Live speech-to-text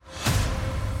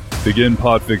Begin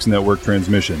Podfix Network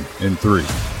transmission in 3,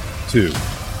 2,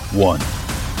 1.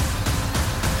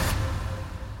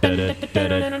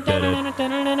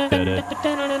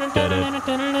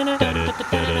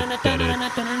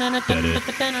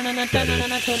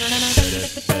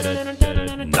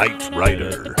 Knight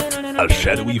Rider, a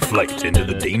shadowy flight into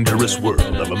the dangerous world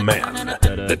of a man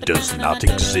that does not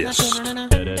exist.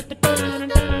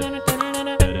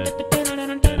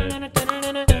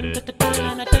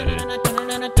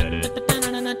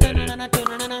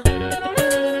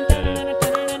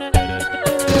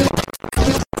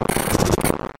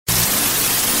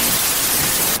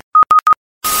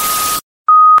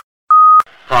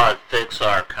 Podfix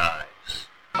Archives.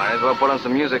 Might as well put on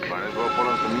some music.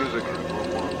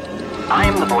 I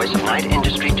am the voice of Night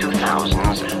Industry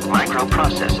 2000's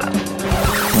microprocessor.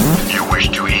 You wish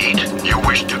to eat, you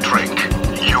wish to drink,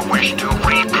 you wish to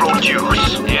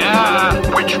reproduce. Yeah.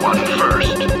 Which one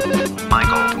first?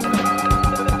 Michael,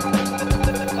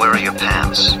 where are your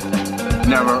pants?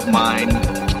 Never mind.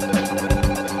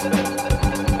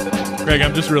 Greg,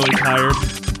 I'm just really tired,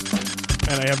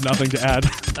 and I have nothing to add.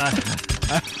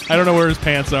 I don't know where his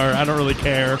pants are. I don't really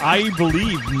care. I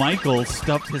believe Michael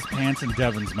stuffed his pants in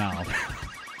Devin's mouth.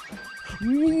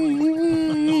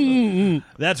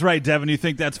 That's right, Devin. You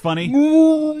think that's funny?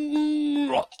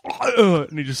 And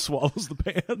he just swallows the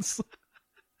pants.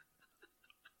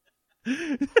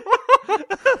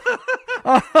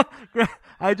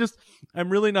 I'm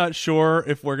really not sure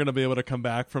if we're going to be able to come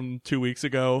back from 2 weeks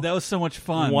ago. That was so much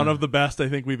fun. One of the best I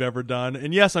think we've ever done.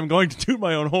 And yes, I'm going to toot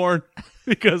my own horn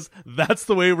because that's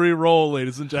the way we roll,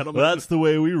 ladies and gentlemen. That's the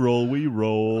way we roll. We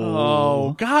roll.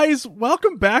 Oh, guys,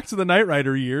 welcome back to the Knight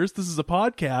Rider Years. This is a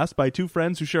podcast by two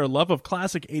friends who share a love of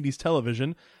classic 80s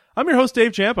television. I'm your host,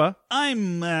 Dave Ciampa.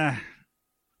 I'm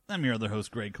your other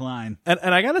host, Greg Klein. And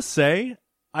I got to say,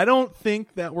 I don't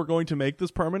think that we're going to make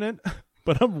this permanent.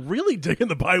 But I'm really digging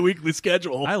the bi-weekly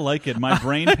schedule. I like it. My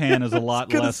brain pan is a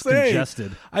lot less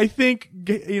congested. I think,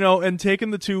 and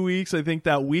taking the 2 weeks, I think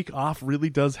that week off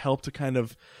really does help to kind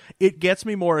of, it gets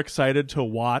me more excited to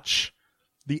watch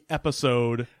the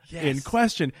episode in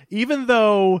question. Even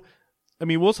though, I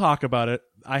mean, we'll talk about it.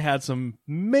 I had some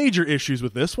major issues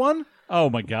with this one.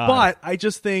 Oh my God. But I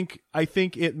think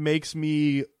it makes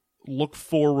me look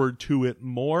forward to it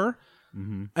more.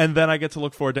 Mm-hmm. And then I get to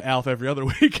look forward to Alf every other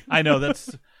week. I know,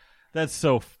 that's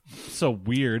so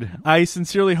weird. I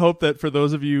sincerely hope that for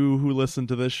those of you who listen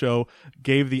to this show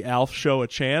gave the Alf show a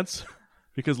chance,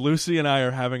 because Lucy and I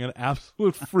are having an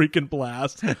absolute freaking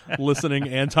blast listening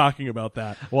and talking about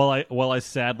that. While I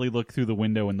sadly look through the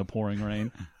window in the pouring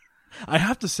rain. I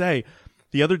have to say,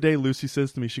 the other day, Lucy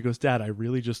says to me, she goes, "Dad, I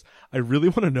really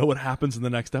want to know what happens in the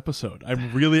next episode.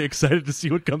 I'm really excited to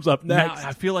see what comes up next." Now,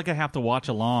 I feel like I have to watch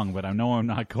along, but I know I'm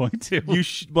not going to.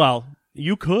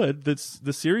 You could. The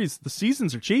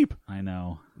seasons are cheap. I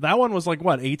know. That one was like,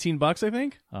 what, $18, I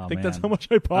think? Oh, I think man. that's how much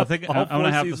I bought. I think I'm going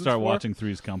to have to start watching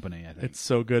Three's Company, I think. It's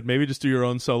so good. Maybe just do your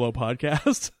own solo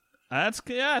podcast. I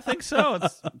think so.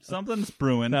 Something's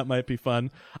brewing. That might be fun.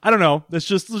 I don't know. Let's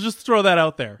just throw that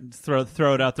out there. Throw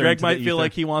it out there. Greg might feel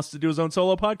like he wants to do his own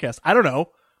solo podcast. I don't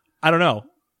know.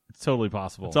 It's totally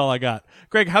possible. That's all I got.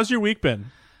 Greg, how's your week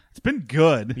been? It's been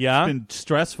good. Yeah? It's been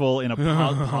stressful in a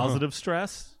positive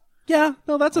stress. Yeah,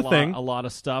 no, that's a thing. A lot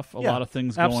of stuff, a lot of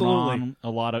things going absolutely. on, a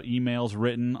lot of emails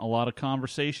written, a lot of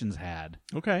conversations had.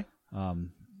 Okay.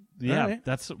 Right.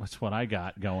 That's what I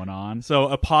got going on. So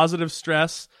a positive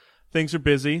stress. Things are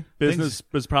busy. Business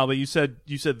was probably, you said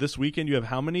this weekend you have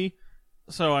how many?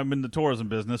 So I'm in the tourism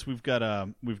business. We've got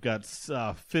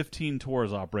 15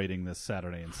 tours operating this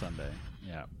Saturday and Sunday.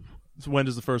 Yeah. So when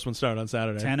does the first one start on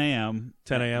Saturday? 10 a.m.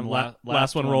 10 a.m.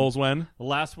 Last one rolls when? The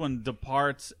last one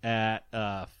departs at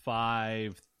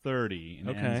 5:30 and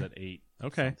ends at 8.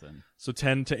 Okay. Something. So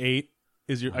 10 to 8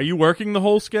 are you working the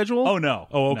whole schedule? Oh no.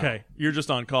 Oh, okay. No. You're just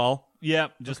on call.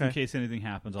 Yep, just in case anything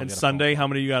happens. I'll and get a Sunday, phone. how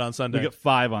many you got on Sunday? We get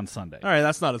 5 on Sunday. All right,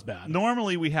 that's not as bad.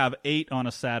 Normally we have 8 on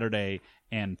a Saturday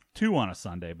and 2 on a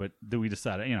Sunday, but we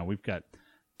decided, we've got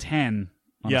 10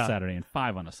 on a Saturday and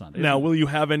 5 on a Sunday. Now, will you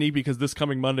have any, because this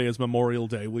coming Monday is Memorial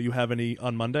Day, will you have any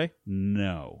on Monday?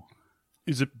 No.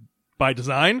 Is it by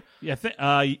design? Yeah,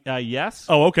 yes.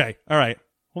 Oh, okay. All right.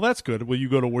 Well, that's good. Will you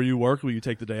go to where you work, or will you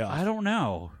take the day off? I don't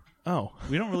know. Oh.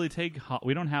 We don't really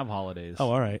we don't have holidays.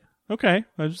 Oh, all right. Okay.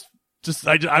 I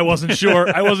wasn't sure.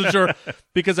 I wasn't sure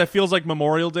because it feels like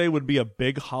Memorial Day would be a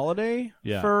big holiday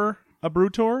for a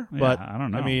brew tour. But I don't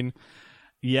know. I mean,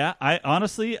 Yeah,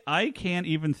 I can't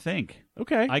even think.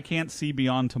 Okay. I can't see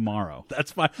beyond tomorrow.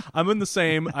 That's fine. I'm in the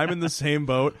same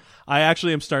boat. I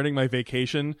actually am starting my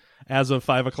vacation as of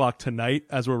 5:00 tonight.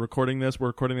 As we're recording this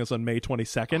on May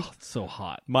 22nd. Oh, it's so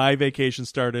hot. My vacation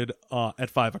started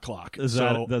at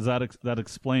 5:00. That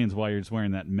explains why you're just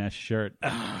wearing that mesh shirt.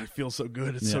 It feels so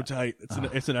good. It's so tight.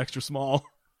 It's an extra small.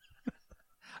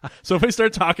 So if I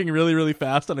start talking really, really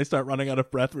fast and I start running out of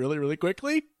breath really, really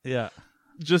quickly, Yeah.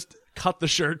 just cut the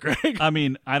shirt, Greg. I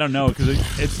mean, I don't know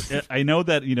because I know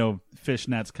that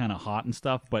fishnet's kind of hot and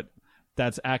stuff, but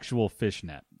that's actual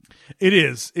fishnet. It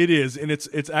is, and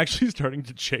it's actually starting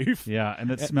to chafe. Yeah,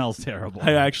 and it smells terrible.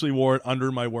 I actually wore it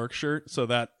under my work shirt so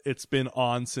that it's been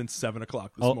on since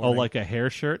 7:00 this morning. Oh, like a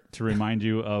hair shirt to remind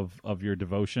you of your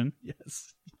devotion.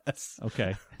 Yes.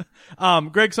 Okay.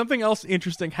 Greg, something else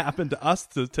interesting happened to us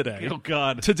today. Oh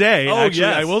God. Today, Oh, actually,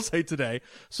 yes. I will say today.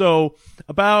 So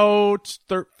about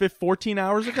 14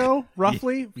 hours ago,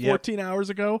 roughly 14 hours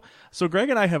ago. So Greg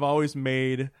and I have always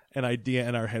made an idea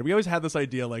in our head. We always had this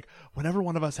idea, like, whenever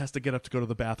one of us has to get up to go to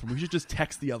the bathroom, we should just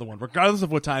text the other one, regardless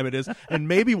of what time it is. And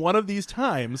maybe one of these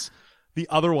times, the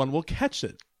other one will catch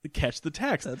the text.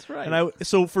 That's right. And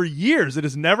so for years, it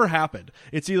has never happened.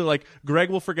 It's either like Greg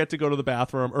will forget to go to the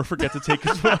bathroom or forget to take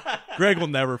his phone. Greg will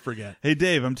never forget. Hey,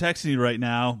 Dave, I'm texting you right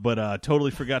now, but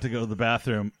totally forgot to go to the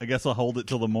bathroom. I guess I'll hold it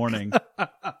till the morning.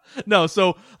 No,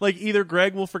 so like either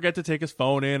Greg will forget to take his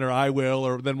phone in or I will,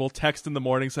 or then we'll text in the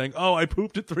morning saying, oh, I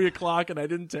pooped at 3:00 and I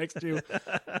didn't text you.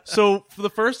 So for the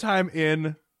first time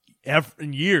in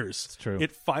years, it's true.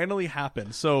 It finally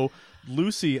happened. So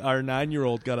Lucy, our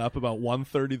 9-year-old, got up about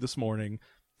 1:30 this morning,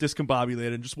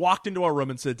 discombobulated, and just walked into our room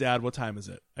and said, Dad, what time is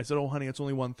it? I said, oh, honey, it's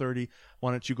only 1:30.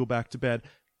 Why don't you go back to bed?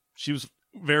 She was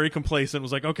very complacent,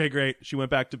 was like, okay, great. She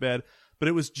went back to bed. But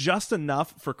it was just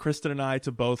enough for Kristen and I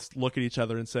to both look at each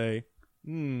other and say,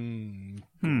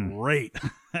 great.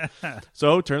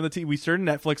 So we turned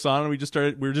Netflix on and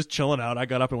we were just chilling out. I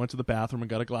got up and went to the bathroom and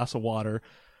got a glass of water.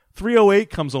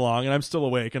 3:08 comes along and I'm still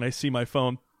awake and I see my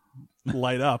phone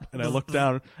light up and I look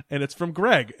down and it's from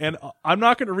Greg. And I'm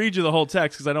not going to read you the whole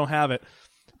text because I don't have it.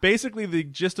 Basically, the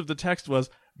gist of the text was,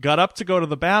 got up to go to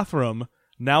the bathroom.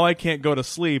 Now I can't go to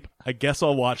sleep. I guess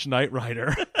I'll watch Knight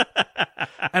Rider.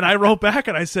 And I wrote back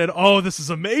and I said, oh, this is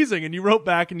amazing. And you wrote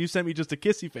back and you sent me just a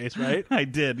kissy face, right? I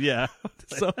did, yeah.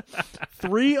 So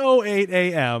 3:08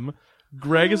 a.m.,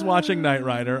 Greg is watching Knight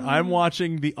Rider. I'm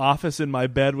watching The Office in my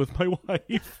bed with my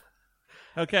wife.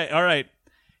 Okay, all right.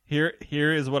 Here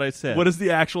is what I said. What is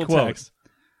the actual Quote, text?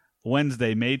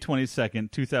 Wednesday, May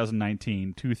 22nd,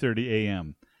 2019, 2:30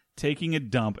 a.m. Taking a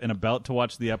dump and about to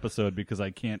watch the episode because I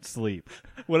can't sleep.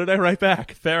 What did I write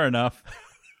back? Fair enough.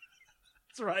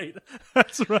 That's right.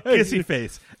 That's right. Kissy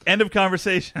face. End of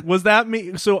conversation. Was that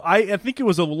me? So I think it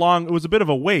was a bit of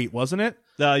a wait, wasn't it?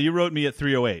 You wrote me at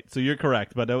 3:08, so you're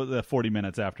correct, but that was 40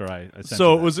 minutes after I sent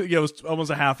so you that. it was almost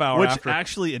a half hour Which after.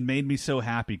 actually, it made me so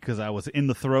happy because I was in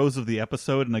the throes of the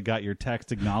episode and I got your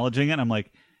text acknowledging it. I'm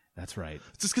like, that's right.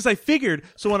 It's just because I figured.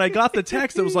 So when I got the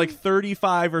text, it was like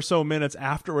 35 or so minutes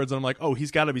afterwards, and I'm like, oh,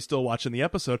 he's got to be still watching the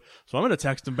episode. So I'm going to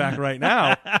text him back right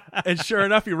now. And sure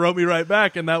enough, he wrote me right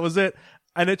back, and that was it.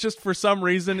 And it just, for some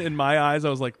reason, in my eyes, I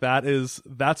was like,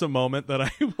 that's a moment that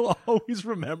I will always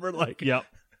remember. Like, Yep.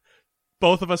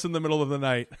 Both of us in the middle of the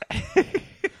night.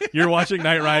 You're watching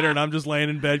Knight Rider, and I'm just laying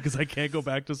in bed because I can't go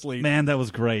back to sleep. Man, that was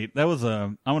great. That was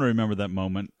I'm going to remember that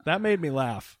moment. That made me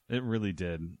laugh. It really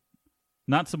did.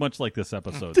 Not so much like this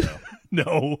episode,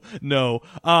 though. No.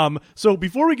 So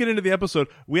before we get into the episode,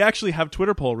 we actually have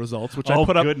Twitter poll results, which I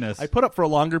put up. Goodness. I put up for a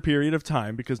longer period of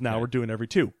time because now we're doing every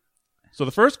 2. So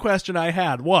the first question I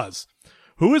had was,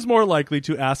 who is more likely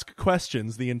to ask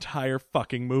questions the entire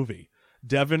fucking movie?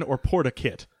 Devin or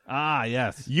Portakit? Ah,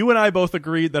 yes. You and I both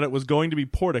agreed that it was going to be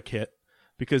Portakit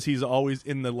because he's always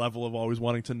in the level of always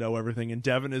wanting to know everything, and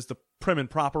Devin is the prim and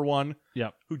proper one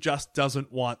who just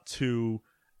doesn't want to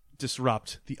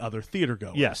disrupt the other theater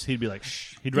goers. Yes, he'd be like,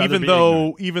 shh. He'd rather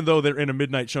even though they're in a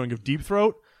midnight showing of Deep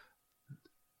Throat,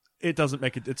 it doesn't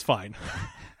make it. It's fine.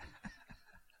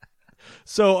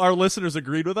 So our listeners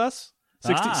agreed with us.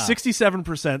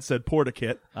 67% said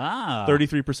Portakit.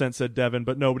 33% said Devin,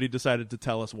 but nobody decided to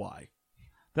tell us why.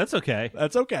 That's okay.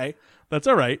 That's okay. That's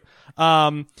all right.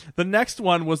 The next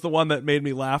one was the one that made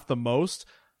me laugh the most.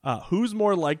 Who's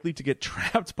more likely to get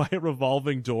trapped by a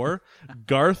revolving door,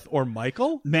 Garth or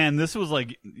Michael? Man, this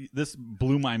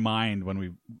blew my mind when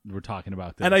we were talking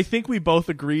about this. And I think we both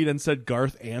agreed and said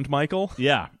Garth and Michael.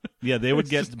 Yeah, they would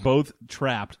get both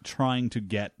trapped trying to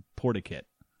get Portakit.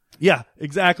 Yeah,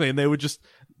 exactly. And they would just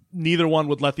neither one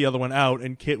would let the other one out,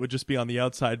 and Kit would just be on the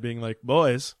outside being like,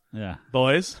 boys, Yeah.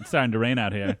 boys, It's starting to rain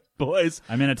out here. boys.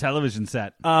 I'm in a television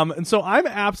set. And so I'm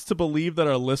apt to believe that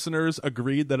our listeners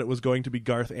agreed that it was going to be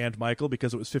Garth and Michael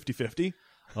because it was 50-50.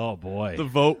 Oh, boy. The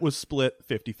vote was split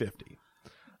 50-50.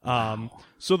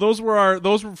 So those were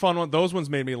fun ones. Those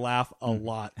ones made me laugh a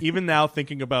lot. Even now,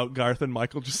 thinking about Garth and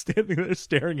Michael just standing there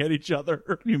staring at each other.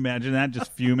 Can you imagine that?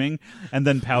 Just fuming and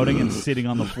then pouting and sitting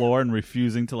on the floor and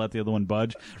refusing to let the other one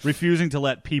budge, refusing to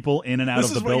let people in and out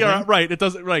of the building. Yeah, right. It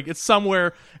doesn't. Right. It's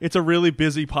somewhere. It's a really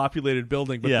busy, populated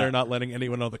building, but Yeah. they're not letting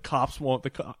anyone know. The cops won't.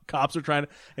 The cops are trying to,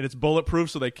 and it's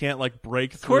bulletproof, so they can't like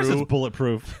break Of through. course, it's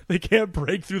bulletproof. They can't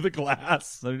break through the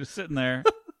glass. They're just sitting there.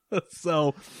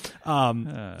 So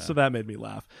that made me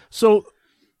laugh. So,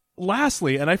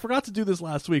 lastly, and I forgot to do this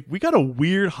last week, we got a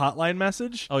weird hotline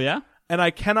message. Oh, yeah? And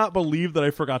I cannot believe that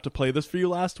I forgot to play this for you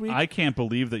last week. I can't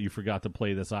believe that you forgot to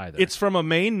play this either. It's from a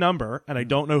main number, and I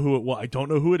don't know who it was. I don't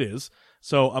know who it is.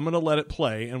 So I'm going to let it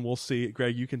play, and we'll see.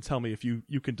 Greg, you can tell me if you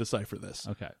can decipher this.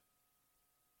 Okay.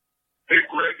 Hey,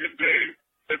 Greg and Dave.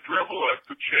 It's Revelec,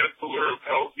 the Chancellor of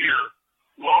Hell here.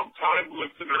 Long-time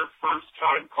listener,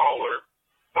 first-time caller.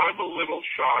 I'm a little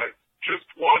shy. Just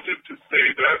wanted to say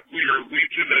that we are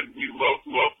Legion and we love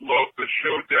the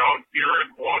show down here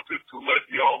and wanted to let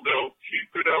y'all know.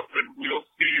 Keep it up and we'll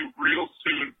see you real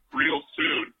soon.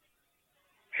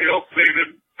 Hail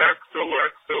Satan,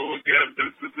 XOXO again.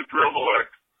 This is the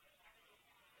Revelec.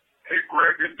 Hey,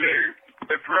 Greg and Dave.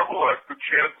 It's Revelec, the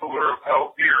Chancellor of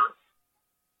Hell here.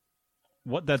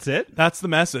 What? That's it? That's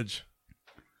the message.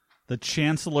 The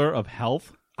Chancellor of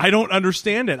Health? I don't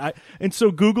understand it. And so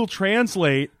Google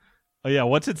Translate Oh, yeah.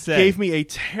 What's it say? gave me a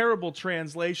terrible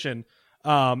translation.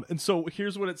 And so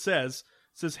here's what it says.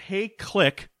 It says, hey,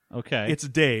 click. Okay. It's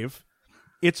Dave.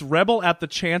 It's Rebel at the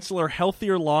Chancellor,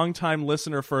 healthier, long-time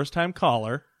listener, first-time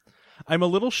caller. I'm a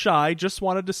little shy, just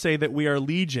wanted to say that we are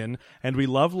Legion, and we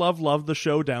love the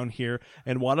show down here,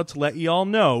 and wanted to let you all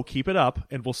know, keep it up,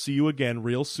 and we'll see you again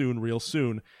real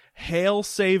soon. Hail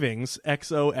Savings,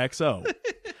 XOXO.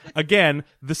 Again,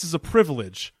 this is a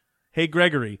privilege. Hey,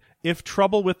 Gregory, if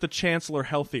trouble with the Chancellor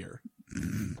healthier.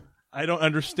 I don't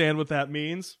understand what that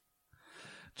means.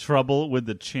 Trouble with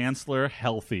the Chancellor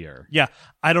healthier. Yeah,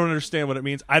 I don't understand what it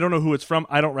means. I don't know who it's from.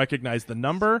 I don't recognize the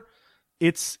number.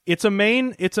 It's a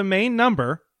main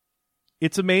number.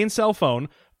 It's a main cell phone,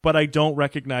 but I don't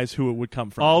recognize who it would come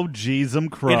from. Oh,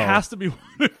 jeez, crow. It has to be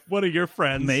one of your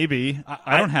friends. Maybe.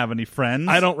 I don't have any friends.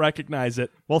 I don't recognize it.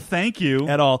 Well, thank you.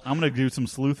 At all. I'm going to do some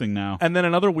sleuthing now. And then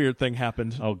another weird thing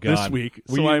happened this week.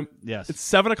 Yes. It's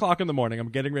 7 o'clock in the morning. I'm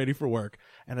getting ready for work,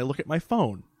 and I look at my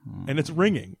phone, and it's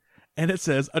ringing, and it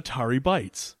says Atari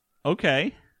Bytes.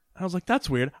 Okay. I was like, that's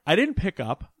weird. I didn't pick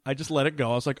up. I just let it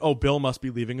go. I was like, oh, Bill must be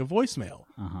leaving a voicemail.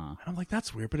 And I'm like,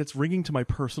 that's weird, but it's ringing to my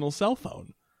personal cell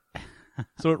phone.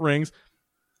 So it rings.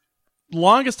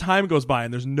 Longest time goes by,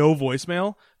 and there's no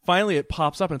voicemail. Finally, it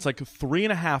pops up, and it's like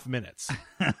 3.5 minutes.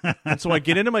 And so I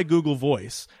get into my Google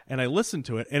Voice, and I listen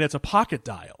to it, and it's a pocket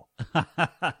dial.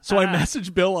 So I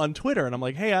message Bill on Twitter, and I'm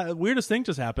like, hey, weirdest thing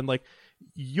just happened. Like,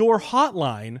 your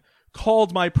hotline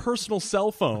called my personal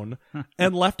cell phone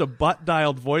and left a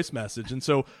butt-dialed voice message. And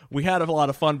so we had a lot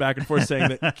of fun back and forth saying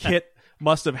that Kit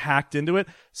must have hacked into it.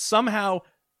 Somehow,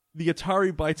 the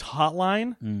Atari Bytes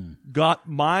hotline got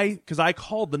because I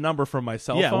called the number from my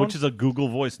cell phone. Yeah, which is a Google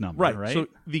Voice number, right? So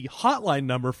the hotline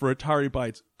number for Atari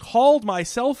Bytes called my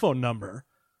cell phone number.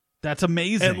 That's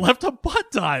amazing. And left a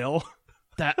butt dial.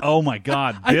 Oh my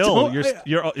God, Bill,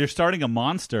 you're starting a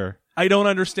monster. I don't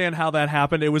understand how that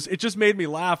happened. It just made me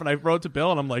laugh, and I wrote to Bill,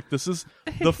 and I'm like, this is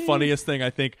the funniest thing. I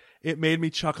think it made me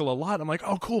chuckle a lot. I'm like,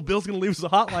 oh, cool, Bill's going to leave us a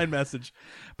hotline message.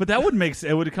 But that would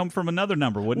it would come from another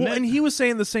number, wouldn't it? And he was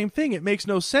saying the same thing. It makes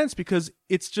no sense because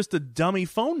it's just a dummy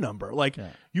phone number. Like,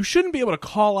 you shouldn't be able to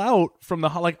call out from the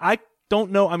like. I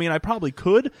don't know. I mean, I probably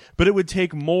could, but it would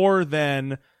take more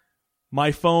than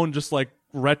my phone just like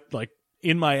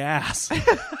in my ass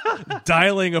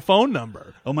dialing a phone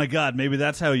number. Oh my God, maybe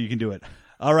that's how you can do it.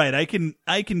 All right, I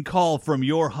can call from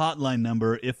your hotline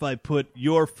number if I put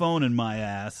your phone in my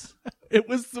ass. It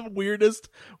was the weirdest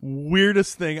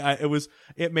thing.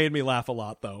 It made me laugh a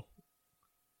lot though.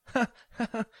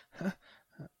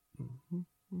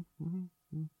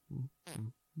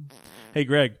 Hey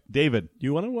Greg, David,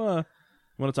 you want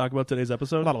to talk about today's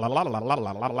episode?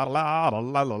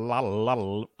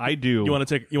 I do. You want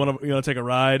to take a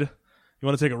ride? You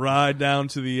want to take a ride down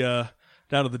to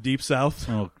the deep south?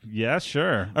 Oh, yeah,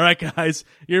 sure. All right, guys,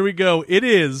 here we go. It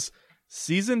is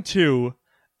season 2,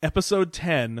 episode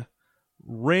 10,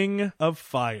 Ring of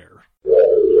Fire. All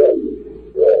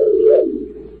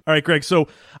right, Greg. So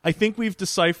I think we've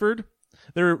deciphered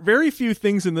There are very few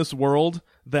things in this world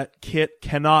that Kit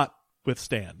cannot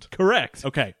withstand. Correct.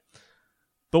 Okay.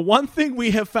 The one thing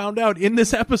we have found out in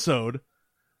this episode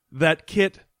that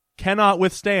Kit cannot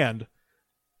withstand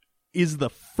is the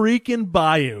freaking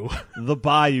bayou. The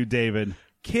bayou, David.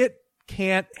 Kit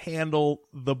can't handle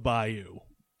the bayou.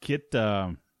 Kit,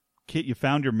 you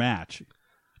found your match.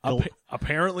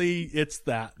 Apparently, it's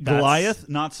that. Goliath,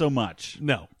 not so much.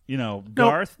 No.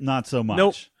 Garth, not so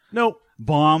much. Nope.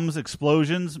 Bombs,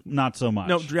 explosions, not so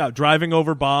much. No, driving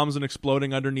over bombs and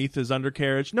exploding underneath his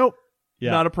undercarriage. Nope.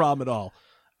 Yeah. Not a problem at all.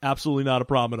 Absolutely not a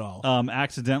problem at all.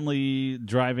 Accidentally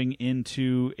driving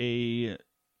into a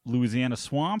Louisiana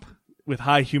swamp with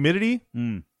high humidity.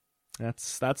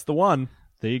 That's the one.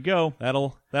 There you go.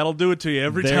 That'll do it to you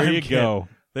every time. There you go.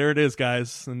 There it is,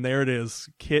 guys, and there it is.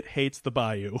 Kit hates the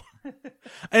bayou,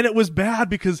 and it was bad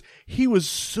because he was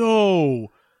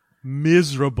so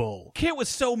miserable. Kit was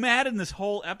so mad in this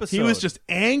whole episode. He was just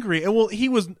angry, and he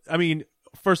was. I mean,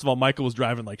 first of all, Michael was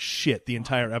driving like shit the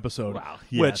entire episode, wow,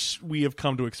 yes. which we have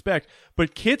come to expect.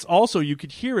 But Kit's also, you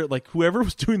could hear it, like whoever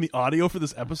was doing the audio for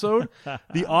this episode,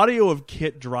 the audio of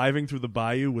Kit driving through the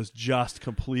bayou was just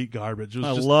complete garbage.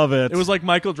 I love it. It was like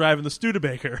Michael driving the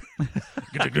Studebaker.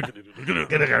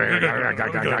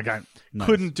 Nice.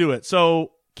 Couldn't do it.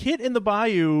 So Kit in the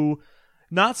bayou,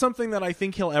 not something that I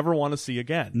think he'll ever want to see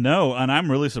again. No, and I'm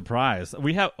really surprised.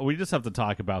 We just have to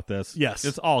talk about this. Yes.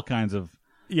 It's all kinds of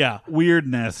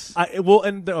weirdness.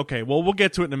 We'll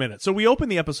get to it in a minute. So we open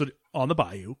the episode on the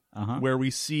bayou, where we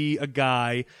see a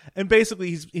guy, and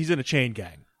basically he's in a chain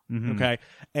gang. Mm-hmm. Okay,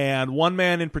 and one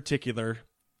man in particular,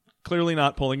 clearly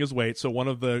not pulling his weight. So one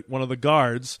of the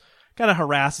guards kind of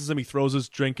harasses him. He throws his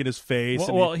drink in his face.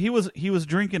 Well, he was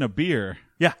drinking a beer.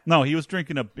 Yeah, no, he was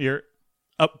drinking a beer.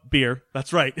 Beer.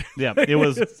 That's right. Yeah, it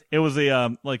was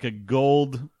a like a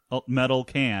gold metal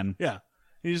can. Yeah.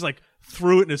 He just like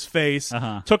threw it in his face,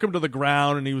 took him to the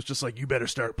ground, and he was just like, "You better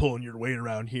start pulling your weight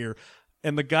around here."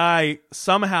 And the guy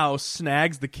somehow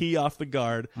snags the key off the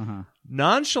guard,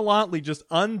 nonchalantly just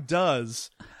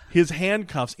undoes his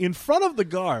handcuffs in front of the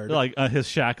guard. Like his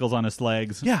shackles on his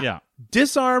legs. Yeah.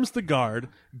 Disarms the guard,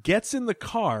 gets in the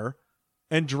car,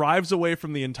 and drives away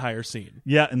from the entire scene.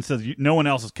 Yeah, and says, "No one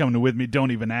else is coming with me.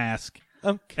 Don't even ask."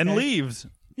 Okay. And leaves.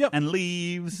 Yep. And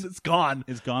leaves. It's gone.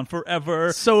 It's gone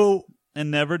forever. So... And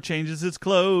never changes his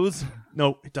clothes.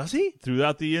 No, does he?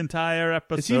 Throughout the entire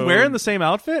episode. Is he wearing the same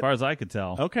outfit? As far as I could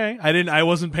tell. Okay. I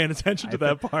wasn't paying attention to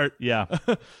that part. Yeah.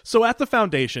 So at the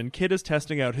Foundation, Kit is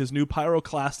testing out his new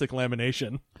pyroclastic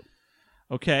lamination.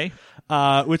 Okay.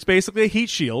 Which basically a heat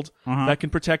shield that can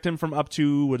protect him from up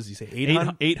to, what does he say,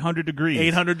 800 degrees.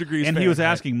 800 degrees. And he was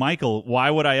asking Michael, why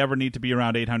would I ever need to be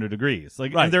around 800 degrees?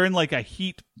 Like, and they're in like a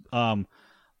heat,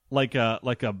 like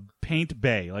a paint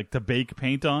bay, like to bake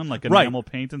paint on, like enamel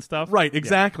paint and stuff. Right,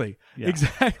 exactly. Yeah.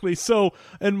 Exactly. So,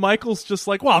 and Michael's just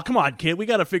like, well, come on, kid, we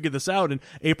got to figure this out. And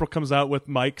April comes out with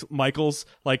Michael's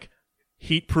like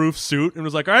heat-proof suit and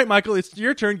was like, all right, Michael, it's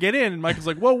your turn, get in. And Michael's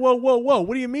like, whoa,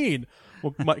 what do you mean?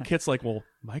 Well, Kit's like, well,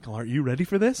 Michael, aren't you ready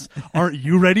for this? Aren't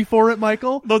you ready for it,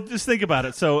 Michael? No, just think about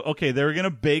it. So, okay, they were going to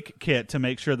bake Kit to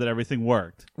make sure that everything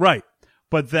worked. Right.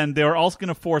 But then they were also going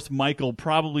to force Michael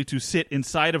probably to sit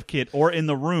inside of Kit or in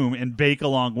the room and bake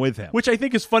along with him. Which I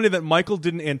think is funny that Michael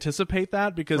didn't anticipate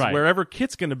that because wherever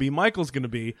Kit's going to be, Michael's going to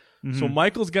be. Mm-hmm. So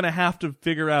Michael's going to have to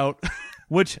figure out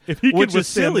which is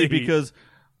silly because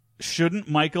shouldn't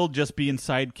Michael just be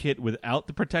inside Kit without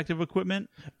the protective equipment?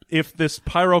 If this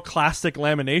pyroclastic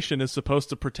lamination is supposed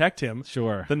to protect him,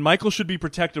 sure, then Michael should be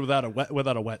protected without a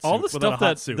wetsuit. All the stuff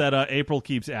that April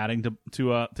keeps adding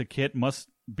to Kit must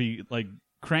be like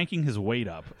cranking his weight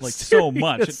up like so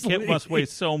much. Kit must weigh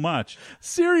so much.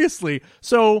 Seriously.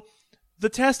 So the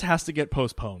test has to get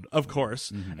postponed, of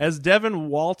course, as Devin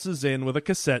waltzes in with a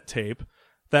cassette tape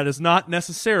that is not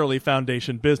necessarily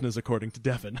Foundation business, according to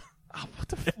Devin. Oh, what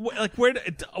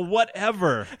the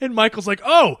whatever. And Michael's like,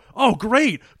 oh,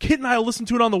 great. Kit and I will listen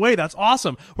to it on the way. That's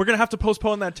awesome. We're going to have to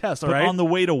postpone that test, all right? On the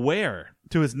way to where?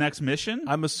 To his next mission?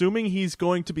 I'm assuming he's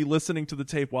going to be listening to the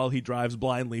tape while he drives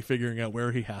blindly, figuring out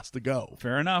where he has to go.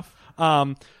 Fair enough.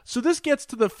 So this gets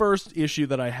to the first issue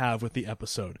that I have with the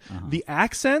episode. The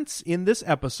accents in this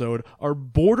episode are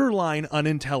borderline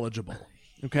unintelligible.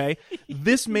 Okay,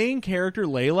 this main character,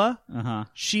 Layla,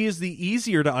 she is the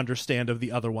easier to understand of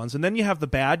the other ones. And then you have the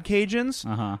bad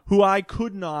Cajuns, who I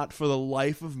could not, for the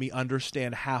life of me,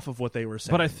 understand half of what they were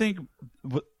saying. But I think,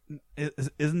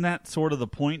 isn't that sort of the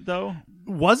point, though?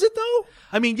 Was it, though?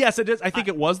 I mean, yes, it is. I think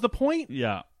it was the point.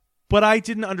 Yeah. But I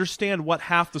didn't understand what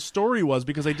half the story was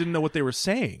because I didn't know what they were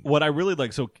saying. What I really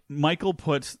like, so Michael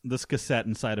puts this cassette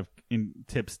inside of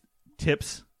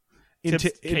Tip's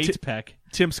Kate's Peck.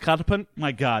 Tim's Contipant.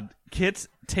 My God. Kit's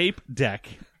tape deck.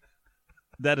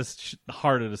 That is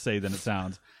harder to say than it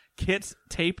sounds. Kit's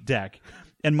tape deck.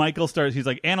 And Michael starts, he's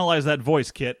like, analyze that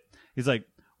voice, Kit. He's like,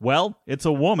 well, it's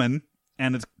a woman,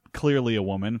 and it's clearly a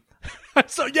woman.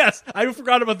 So, yes, I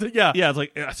forgot about the, yeah. Yeah, it's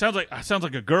like, it sounds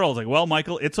like a girl. It's like, well,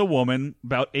 Michael, it's a woman,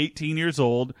 about 18 years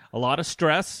old, a lot of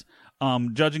stress,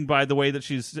 judging by the way that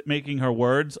she's making her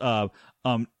words,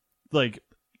 like,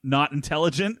 not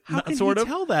intelligent, How can sort you of.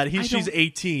 tell that? She's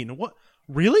 18. What?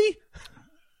 Really?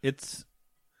 It's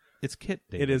Kit,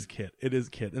 David. It is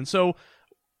Kit. And so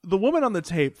the woman on the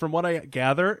tape, from what I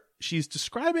gather, she's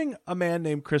describing a man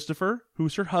named Christopher,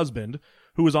 who's her husband,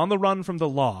 who is on the run from the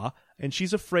law, and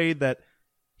she's afraid that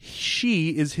she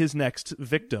is his next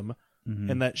victim,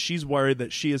 and that she's worried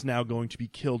that she is now going to be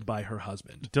killed by her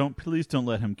husband. Please don't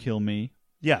let him kill me.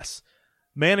 Yes.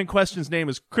 Man in question's name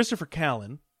is Christopher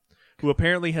Callan, who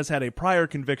apparently has had a prior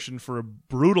conviction for a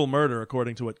brutal murder,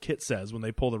 according to what Kit says when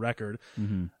they pull the record.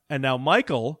 And now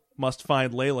Michael must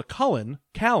find Layla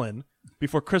Callan,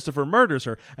 before Christopher murders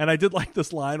her. And I did like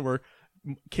this line where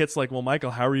Kit's like, well,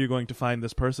 Michael, how are you going to find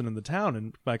this person in the town?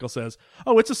 And Michael says,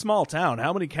 oh, it's a small town.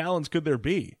 How many Callans could there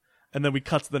be? And then we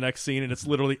cut to the next scene, and it's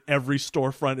literally every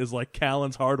storefront is like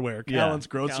Callan's Hardware, Callan's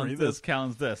Grocery,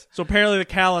 Callan's this. So apparently the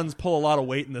Callans pull a lot of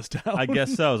weight in this town. I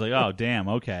guess so. I was like, oh, damn,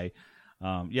 okay.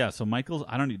 So Michael's,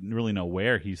 I don't even really know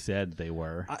where he said they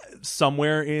were.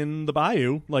 Somewhere in the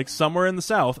bayou, like somewhere in the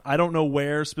south. I don't know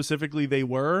where specifically they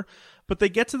were, but they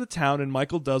get to the town, and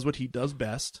Michael does what he does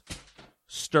best,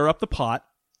 stir up the pot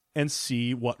and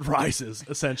see what rises,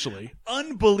 essentially.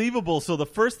 Unbelievable. So the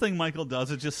first thing Michael does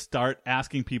is just start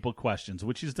asking people questions,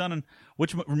 which he's done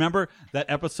remember that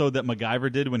episode that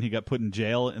MacGyver did when he got put in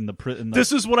jail in the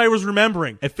This is what I was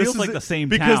remembering. It feels like the same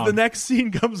because town. The next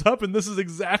scene comes up, and this is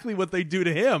exactly what they do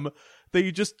to him.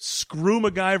 They just screw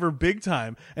MacGyver big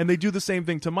time, and they do the same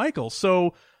thing to Michael.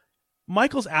 So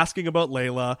Michael's asking about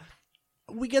Layla.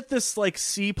 We get this like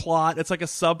C plot. It's like a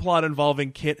subplot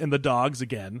involving Kit and the dogs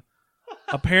again.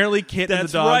 Apparently, Kit and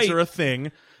the dogs are a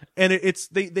thing, and it's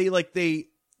they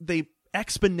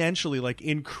exponentially like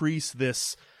increase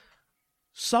this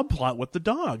subplot with the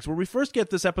dogs. Where we first get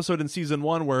this episode in season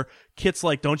 1 where Kit's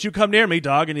like, "Don't you come near me,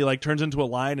 dog," and he like turns into a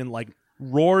lion and like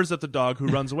roars at the dog who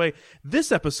runs away.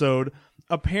 This episode,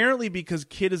 apparently, because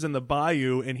Kit is in the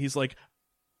bayou and he's like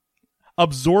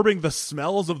absorbing the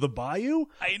smells of the bayou,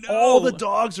 I know. all the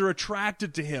dogs are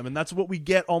attracted to him, and that's what we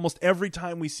get almost every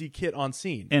time we see Kit on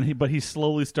scene. And but he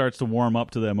slowly starts to warm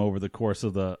up to them over the course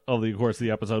of the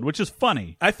episode, which is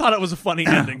funny. I thought it was a funny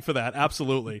ending for that,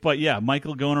 absolutely. But yeah,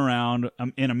 Michael going around,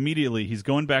 and immediately he's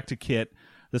going back to Kit.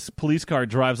 This police car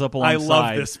drives up alongside. I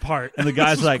love this part, and the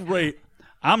guy's like, "Great,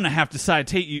 I'm gonna have to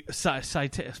citate you.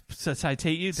 Citate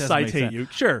you. Citate you.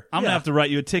 Sure, I'm gonna have to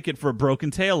write you a ticket for a broken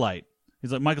taillight."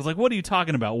 He's like, Michael's like, what are you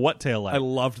talking about? What taillight? I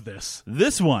loved this.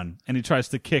 This one. And he tries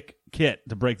to kick Kit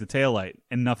to break the taillight,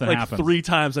 and nothing happens. 3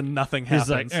 times and nothing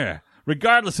happens. He's like,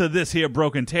 regardless of this here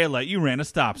broken taillight, you ran a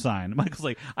stop sign. Michael's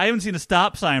like, I haven't seen a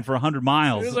stop sign for 100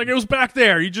 miles. He's like, it was back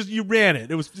there. You ran it.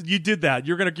 You did that.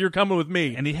 You're coming with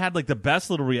me. And he had like the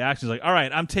best little reactions, like, all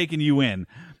right, I'm taking you in.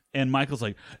 And Michael's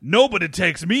like, nobody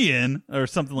takes me in, or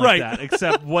something like that,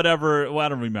 except whatever. Well, I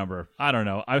don't remember. I don't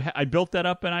know. I built that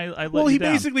up, and I let Well, you he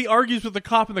down. basically argues with the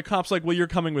cop, and the cop's like, well, you're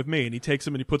coming with me. And he takes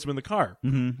him and he puts him in the car.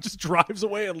 Mm-hmm. Just drives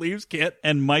away and leaves Kit.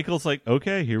 And Michael's like,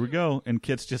 okay, here we go. And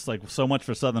Kit's just like, so much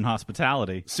for Southern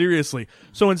hospitality. Seriously.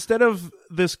 So instead of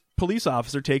this police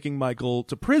officer taking Michael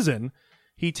to prison,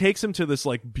 he takes him to this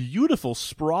like beautiful,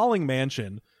 sprawling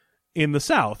mansion in the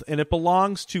South, and it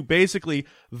belongs to basically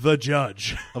the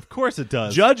judge. Of course it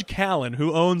does. Judge Callan,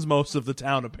 who owns most of the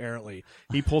town, apparently.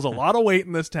 He pulls a lot of weight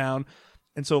in this town,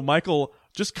 and so Michael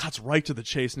just cuts right to the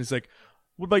chase, and he's like,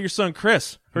 what about your son,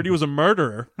 Chris? Heard he was a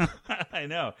murderer. I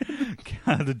know.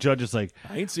 God, the judge is like,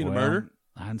 I ain't seen a murder.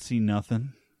 I ain't seen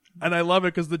nothing. And I love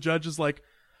it because the judge is like,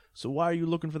 so why are you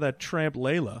looking for that tramp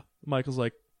Layla? Michael's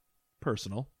like,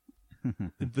 personal.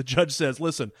 The judge says,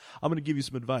 listen, I'm going to give you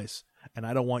some advice, and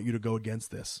I don't want you to go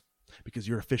against this because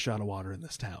you're a fish out of water in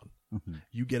this town. Mm-hmm.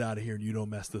 You get out of here and you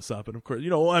don't mess this up. And of course,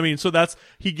 so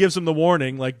he gives him the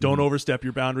warning, like, don't overstep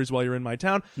your boundaries while you're in my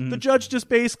town. Mm-hmm. The judge just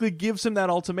basically gives him that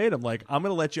ultimatum, like, I'm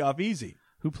going to let you off easy.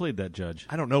 Who played that judge?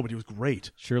 I don't know, but he was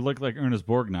great. Sure looked like Ernest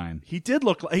Borgnine. He did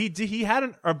look like he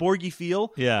had a Borgie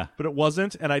feel. Yeah, but it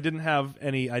wasn't, and I didn't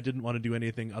want to do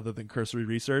anything other than cursory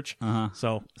research.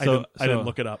 So I didn't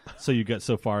look it up. So you get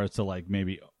so far as to like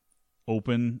maybe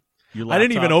open your laptop? I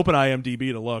didn't even open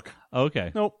IMDb to look.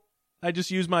 Okay. Nope. I just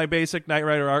use my basic Knight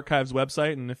Rider Archives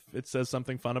website, and if it says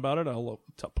something fun about it, I'll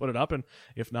put it up, and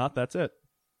if not, that's it.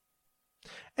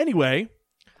 Anyway,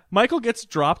 Michael gets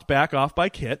dropped back off by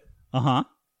Kit, Uh-huh.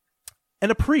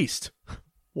 and a priest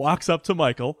walks up to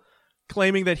Michael,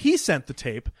 claiming that he sent the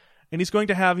tape, and he's going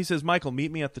to have, he says, Michael,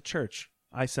 meet me at the church.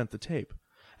 I sent the tape.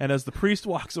 And as the priest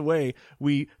walks away,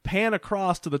 we pan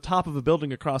across to the top of a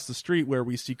building across the street where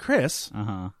we see Chris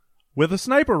with a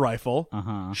sniper rifle,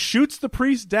 shoots the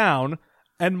priest down,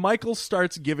 and Michael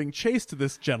starts giving chase to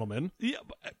this gentleman. Yeah,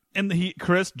 and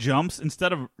Chris jumps,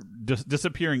 instead of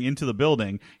disappearing into the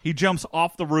building, he jumps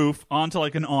off the roof onto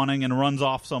like an awning and runs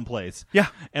off someplace. Yeah.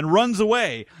 And runs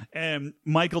away. And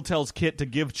Michael tells Kit to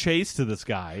give chase to this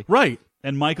guy. Right.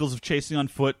 And Michael's chasing on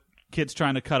foot. Kit's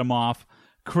trying to cut him off.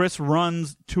 Chris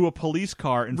runs to a police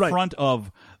car in front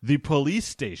of the police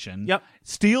station. Yep.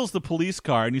 Steals the police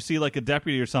car, and you see like a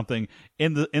deputy or something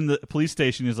in the police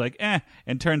station. He's like, and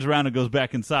turns around and goes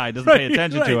back inside. Doesn't pay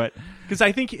attention to it. Because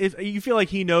I think you feel like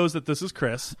he knows that this is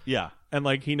Chris. Yeah. And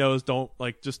like he knows,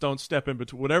 just don't step in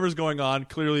between whatever's going on.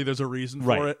 Clearly, there's a reason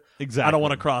for it. Exactly. I don't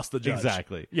want to cross the judge.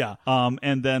 Exactly. Yeah.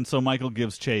 And then so Michael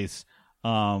gives chase.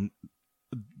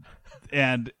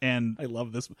 And I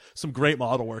love this. Some great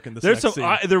model work in this. There's next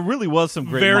some. scene. There really was some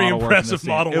great, very model impressive work in this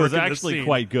model scene. work. It was in this actually scene.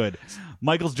 quite good.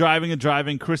 Michael's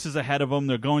driving. Chris is ahead of him.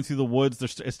 They're going through the woods. The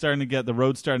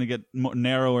road's starting to get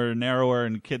narrower and narrower,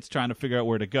 and Kit's trying to figure out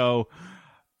where to go.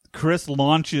 Chris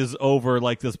launches over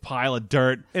like this pile of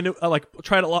dirt, and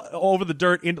over the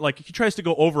dirt. He tries to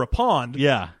go over a pond.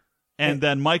 Yeah. And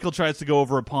then Michael tries to go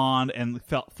over a pond and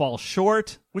falls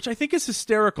short, which I think is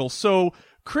hysterical. So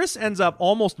Chris ends up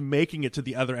almost making it to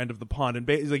the other end of the pond, and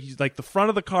he's like the front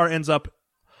of the car ends up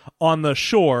on the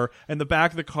shore, and the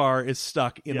back of the car is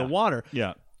stuck in the water.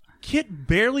 Yeah. Kit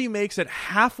barely makes it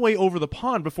halfway over the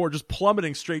pond before just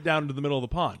plummeting straight down into the middle of the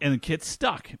pond. And Kit's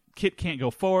stuck. Kit can't go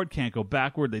forward, can't go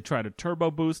backward. They try to turbo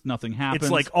boost. Nothing happens.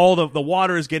 It's like all the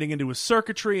water is getting into his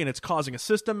circuitry, and it's causing a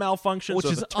system malfunction. Which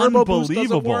so is the turbo boost doesn't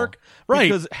unbelievable. work. Right.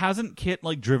 Because hasn't Kit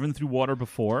driven through water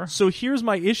before? So here's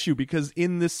my issue, because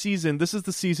in this season, this is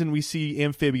the season we see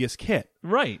amphibious Kit.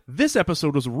 Right. This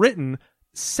episode was written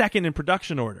second in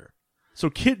production order. So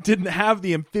Kit didn't have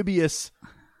the amphibious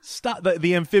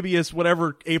the amphibious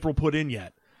whatever April put in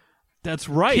yet. That's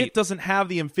right. Kit doesn't have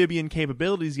the amphibian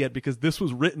capabilities yet because this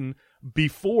was written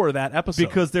before that episode.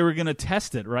 Because they were going to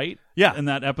test it, right? Yeah. In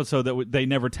that episode, they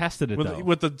never tested it, though.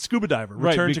 With the scuba diver.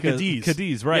 Right, Return to Cadiz.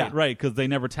 Cadiz, right, right, because they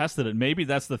never tested it. Maybe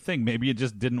that's the thing. Maybe it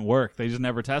just didn't work. They just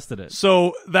never tested it.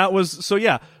 So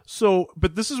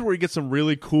but this is where you get some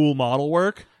really cool model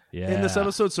work in this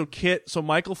episode. So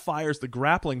Michael fires the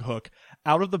grappling hook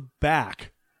out of the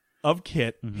back of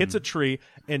Kit, hits a tree,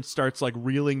 and starts like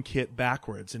reeling Kit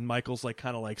backwards. And Michael's like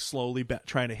kind of like slowly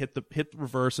trying to hit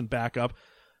reverse and back up.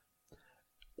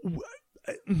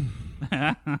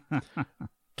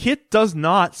 Kit does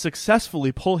not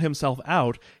successfully pull himself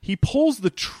out. He pulls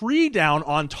the tree down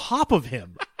on top of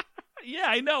him. Yeah,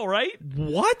 I know, right?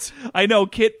 What? I know.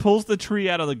 Kit pulls the tree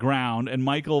out of the ground, and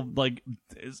Michael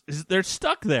they're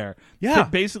stuck there. Yeah,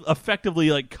 Kit basically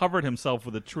effectively covered himself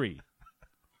with a tree.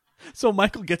 So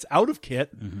Michael gets out of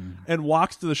Kit and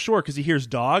walks to the shore because he hears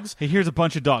dogs. He hears a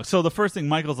bunch of dogs. So the first thing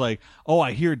Michael's like, oh,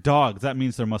 I hear dogs. That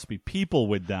means there must be people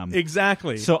with them.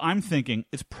 Exactly. So I'm thinking,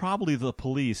 it's probably the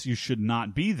police. You should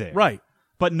not be there. Right.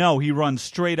 But no, he runs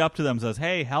straight up to them and says,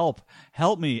 hey, help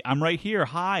me. I'm right here.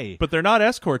 Hi. But they're not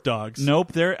escort dogs.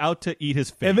 Nope, they're out to eat his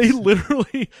face. And they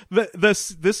literally,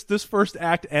 this first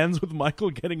act ends with Michael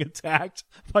getting attacked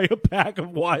by a pack of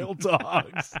wild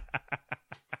dogs.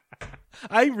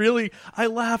 I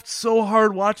laughed so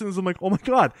hard watching this. I'm like, oh my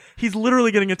God, he's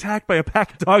literally getting attacked by a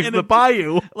pack of dogs in the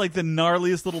bayou. Like the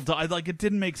gnarliest little dog. Like it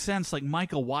didn't make sense. Like,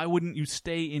 Michael, why wouldn't you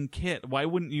stay in Kit? Why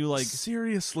wouldn't you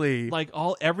seriously? Like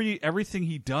everything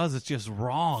he does is just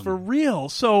wrong. For real.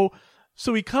 So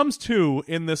he comes to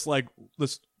in this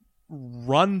this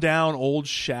rundown old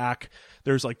shack.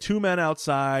 There's two men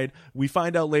outside. We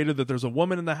find out later that there's a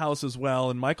woman in the house as well,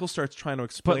 and Michael starts trying to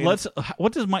explain. But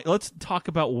let's talk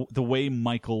about the way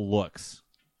Michael looks.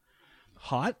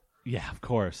 Hot? Yeah, of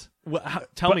course. Well,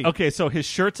 tell me. Okay, so his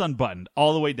shirt's unbuttoned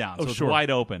all the way down, so it's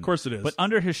wide open. Of course it is. But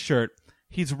under his shirt,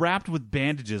 he's wrapped with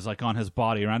bandages on his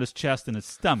body, around his chest and his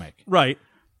stomach. Right.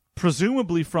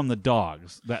 Presumably from the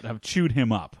dogs that have chewed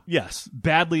him up. Yes.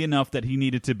 Badly enough that he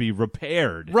needed to be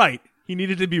repaired. Right. He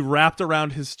needed to be wrapped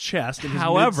around his chest in his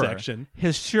midsection.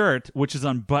 His shirt, which is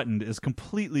unbuttoned, is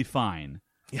completely fine.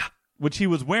 Yeah. Which he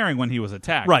was wearing when he was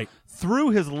attacked. Right. Through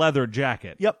his leather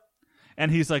jacket. Yep.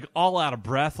 And he's all out of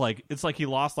breath. It's like he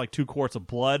lost 2 quarts of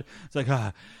blood. It's like,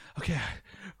 okay,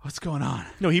 what's going on?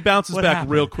 No, he bounces what back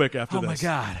happened? real quick after this. Oh my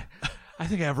God. I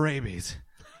think I have rabies.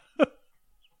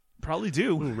 Probably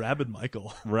do. Ooh, Rabid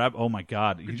Michael. Oh my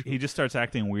God, he just starts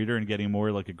acting weirder and getting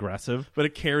more like aggressive. But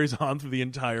it carries on through the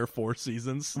entire 4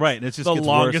 seasons. Right, and it just the gets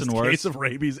longest worse and worse. case of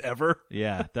rabies ever.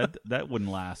 Yeah, that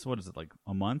wouldn't last. What is it, like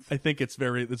a month? I think it's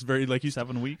very like you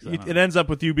 7 weeks. It ends up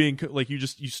with you being like you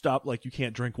stop, like you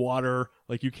can't drink water,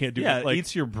 like you can't do Yeah, it like,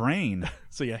 eats your brain.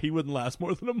 So yeah, he wouldn't last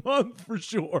more than a month for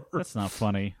sure. That's not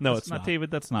funny. No, That's it's not,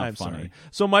 David. That's not I'm funny. sorry.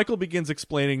 So Michael begins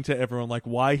explaining to everyone like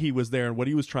why he was there and what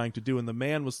he was trying to do, and the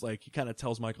man was like, he kind of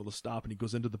tells Michael to stop, and he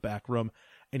goes into the back room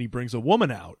and he brings a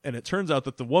woman out, and it turns out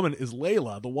that the woman is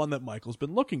Layla, the one that Michael's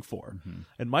been looking for.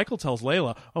 And Michael tells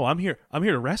Layla, "Oh, I'm here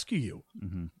to rescue you."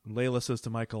 And Layla says to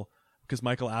Michael, because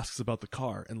Michael asks about the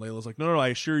car, and Layla's like, no, I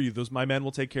assure you, my men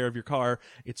will take care of your car.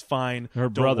 It's fine. Her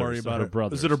Don't brothers, worry about her it.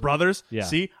 brothers. Is it her brothers? Yeah.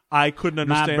 See, I couldn't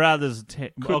understand. My brother's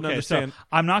Couldn't understand. So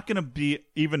I'm not going to be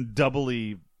even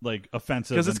doubly like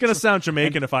offensive because it's going to sound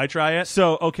Jamaican if I try it.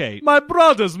 So okay, my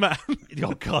brothers, man.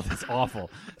 Oh God, that's awful.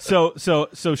 So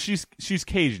she's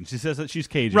Cajun. She says that she's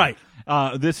Cajun. Right.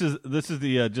 This is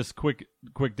the just quick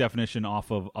definition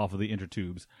off of the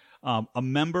intertubes. A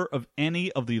member of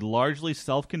any of the largely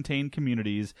self-contained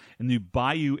communities in the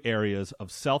bayou areas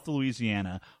of South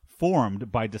Louisiana,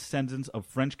 formed by descendants of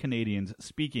French Canadians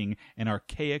speaking an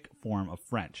archaic form of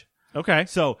French. Okay.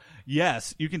 So,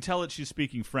 yes, you can tell that she's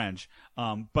speaking French,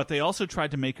 but they also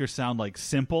tried to make her sound like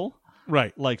simple,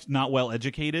 Right. like not well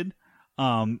educated,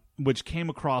 which came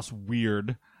across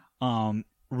weird.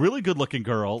 Really good looking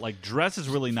girl, like dresses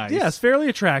really nice. Yes, fairly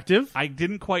attractive. I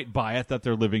didn't quite buy it that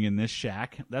they're living in this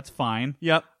shack. That's fine.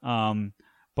 Yep.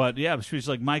 But yeah, she was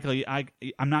like, Michael,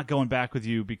 I'm not going back with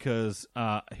you because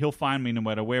he'll find me no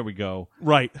matter where we go.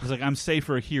 Right. It's like, I'm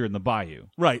safer here in the bayou.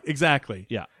 Right, exactly.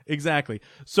 Yeah. Exactly.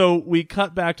 So we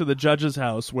cut back to the judge's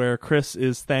house where Chris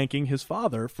is thanking his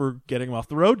father for getting him off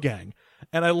the road gang.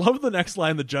 And I love the next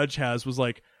line the judge has was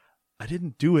like, I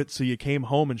didn't do it so you came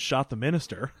home and shot the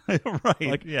minister. Right.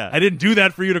 Like, yeah. I didn't do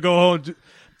that for you to go home.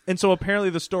 And so apparently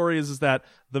the story is that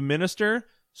the minister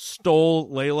stole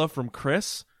Layla from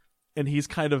Chris, and he's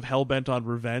kind of hell-bent on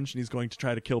revenge, and he's going to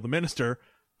try to kill the minister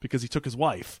because he took his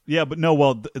wife. Yeah, but no,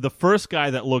 well, the first guy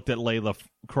that looked at Layla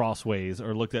crossways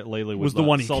or looked at Layla Was the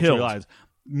one he sultry killed. eyes,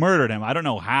 murdered him. I don't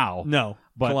know how. No.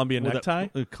 But Columbia with necktie?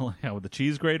 With the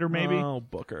cheese grater, maybe? Oh,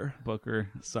 Booker.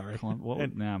 Sorry.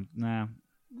 Nah.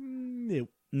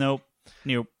 Nope.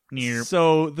 Nope.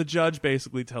 So the judge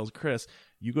basically tells Chris,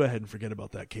 you go ahead and forget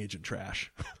about that Cajun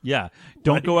trash. Yeah.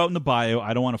 Don't go out in the bayou.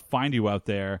 I don't want to find you out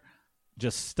there.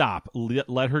 Just stop.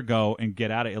 Let her go and get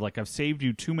out of it. Like, I've saved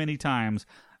you too many times.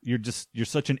 You're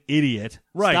such an idiot.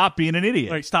 Right. Stop being an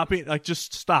idiot. Like, stop being, like,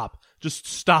 just stop. Just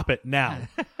stop it now.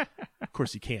 Of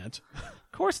course he can't.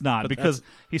 Of course not, because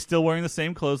he's still wearing the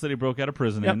same clothes that he broke out of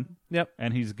prison in. Yep.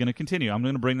 And he's going to continue. I'm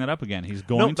going to bring that up again. He's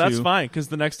going No, that's fine, because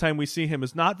the next time we see him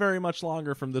is not very much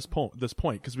longer from this point,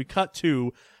 because we cut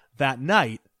to that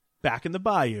night back in the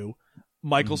bayou.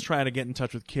 Michael's trying to get in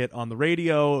touch with Kit on the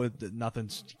radio.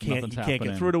 Nothing's can't get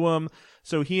happening. through to him.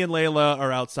 So he and Layla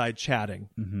are outside chatting.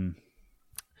 Mm-hmm.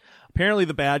 Apparently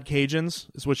the bad Cajuns,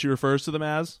 is what she refers to them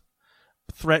as,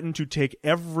 threaten to take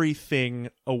everything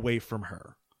away from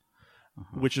her.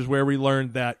 Which is where we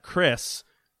learned that Chris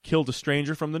killed a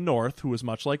stranger from the north who was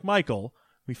much like Michael.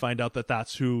 We find out that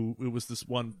that's who it was, this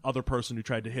one other person who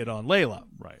tried to hit on Layla.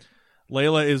 Right.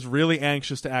 Layla is really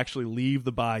anxious to actually leave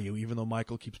the bayou, even though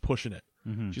Michael keeps pushing it.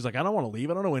 Mm-hmm. She's like, I don't want to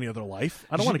leave. I don't know any other life.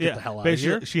 I don't want to get the hell out of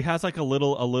here. She has like a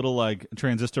little like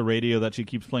transistor radio that she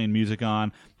keeps playing music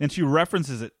on, and she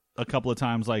references it a couple of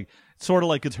times, like sort of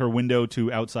like it's her window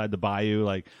to outside the bayou.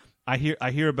 Like, I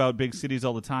hear about big cities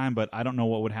all the time, but I don't know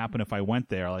what would happen if I went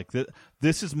there. Like,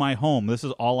 this is my home. This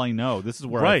is all I know. This is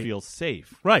where I feel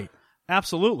safe. Right.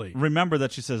 Absolutely. Remember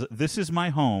that she says, this is my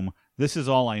home. This is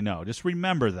all I know. Just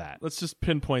remember that. Let's just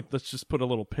put a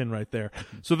little pin right there.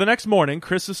 So the next morning,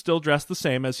 Chris is still dressed the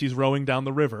same as he's rowing down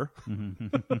the river,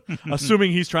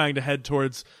 assuming he's trying to head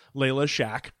towards Layla's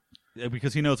shack.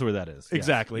 Because he knows where that is.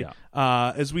 Exactly.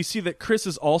 Yeah. As we see that Chris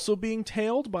is also being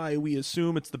tailed by, we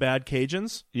assume it's the bad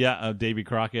Cajuns. Yeah, Davy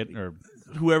Crockett or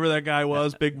whoever that guy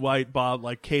was, big white Bob,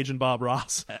 like Cajun Bob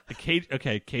Ross.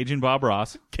 Cajun Bob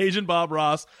Ross. Cajun Bob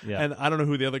Ross. Yeah. And I don't know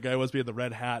who the other guy was, but he had the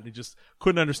red hat, and he just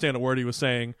couldn't understand a word he was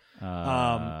saying.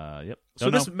 Yep. So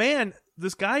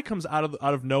this guy comes out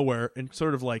of nowhere and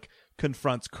sort of like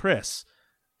confronts Chris.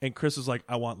 And Chris is like,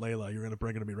 I want Layla. You're going to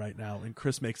bring her to me right now. And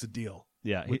Chris makes a deal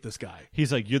with this guy.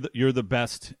 He's like, you're the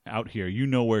best out here. You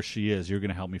know where she is. You're going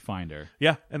to help me find her.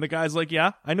 Yeah. And the guy's like,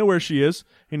 yeah, I know where she is.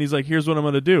 And he's like, here's what I'm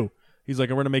going to do. He's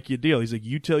like, I'm going to make you a deal. He's like,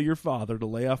 you tell your father to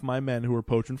lay off my men who are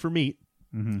poaching for meat,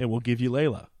 and we'll give you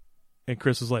Layla. And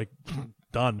Chris is like,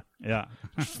 done. Yeah.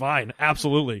 Fine.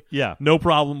 Absolutely. Yeah. No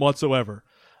problem whatsoever.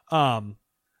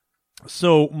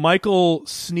 So Michael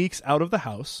sneaks out of the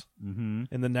house in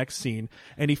the next scene,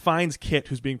 and he finds Kit,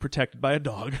 who's being protected by a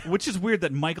dog. Which is weird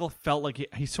that Michael felt like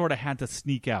he sort of had to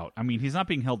sneak out. I mean, he's not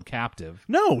being held captive.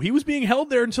 No, he was being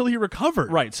held there until he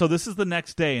recovered. Right, so this is the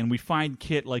next day, and we find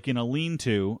Kit like in a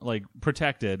lean-to, like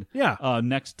protected,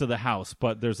 next to the house.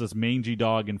 But there's this mangy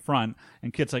dog in front,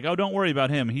 and Kit's like, "Oh, don't worry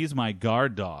about him. He's my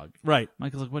guard dog." Right.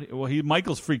 Michael's like, "What?" Well,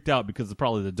 Michael's freaked out because it's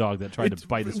probably the dog that tried to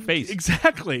bite his face.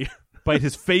 Exactly. Bite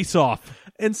his face off.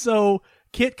 And so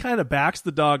Kit kind of backs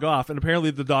the dog off, and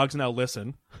apparently the dogs now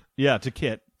listen. Yeah, to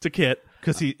Kit.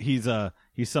 Because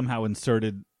he's somehow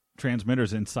inserted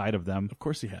transmitters inside of them. Of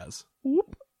course he has.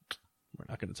 Whoop. We're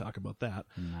not going to talk about that.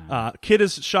 No. Kit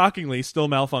is shockingly still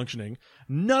malfunctioning.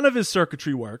 None of his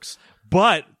circuitry works.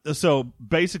 But, so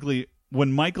basically,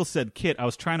 when Michael said, "Kit, I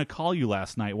was trying to call you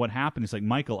last night. What happened?" He's like,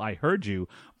 "Michael, I heard you,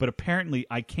 but apparently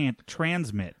I can't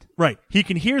transmit." Right. He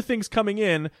can hear things coming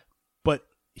in, but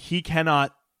he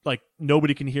cannot, like,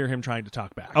 nobody can hear him trying to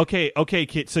talk back. Okay,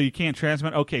 Kit, so you can't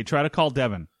transmit? Okay, try to call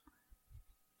Devin.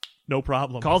 No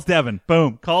problem. Calls Devin.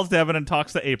 Boom. Calls Devin and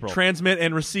talks to April. Transmit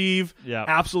and receive. Yeah.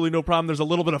 Absolutely no problem. There's a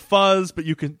little bit of fuzz, but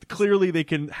they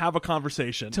can have a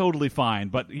conversation. Totally fine,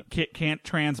 but Kit can't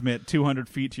transmit 200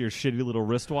 feet to your shitty little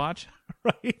wristwatch.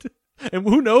 Right. And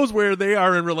who knows where they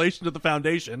are in relation to the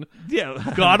Foundation?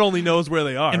 Yeah. God only knows where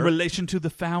they are. In relation to the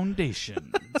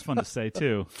Foundation. It's fun to say,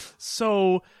 too.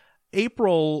 So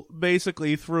April,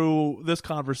 basically, through this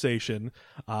conversation,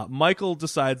 Michael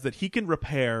decides that he can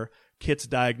repair Kit's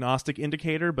diagnostic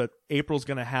indicator, but April's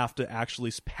going to have to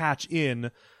actually patch in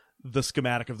the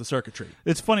schematic of the circuitry.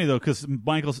 It's funny, though, because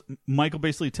Michael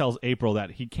basically tells April that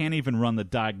he can't even run the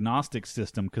diagnostic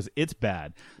system because it's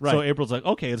bad. Right. So April's like,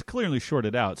 okay, it's clearly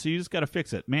shorted out, so you just got to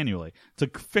fix it manually.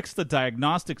 To fix the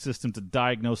diagnostic system to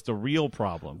diagnose the real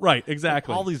problem. Right,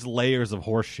 exactly. All these layers of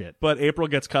horse shit. But April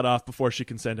gets cut off before she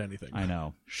can send anything. I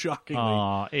know. Shockingly.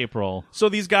 Aw, April. So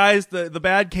these guys, the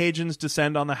bad Cajuns,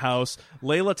 descend on the house.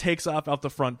 Layla takes off out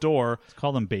the front door. Let's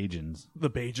call them Bajans.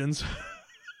 The Bajans.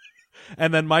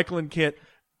 And then Michael and Kit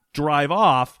drive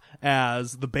off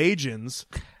as the Bajans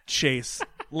chase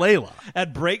Layla.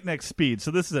 At breakneck speed.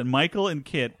 So this is it. Michael and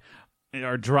Kit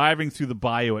are driving through the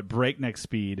bayou at breakneck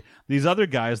speed. These other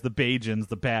guys, the Bajans,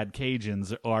 the bad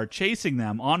Cajuns, are chasing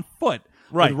them on foot.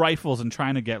 Right. With rifles and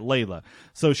trying to get Layla.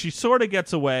 So she sort of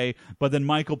gets away, but then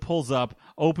Michael pulls up,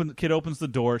 Kit opens the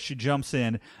door, she jumps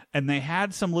in, and they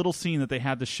had some little scene that they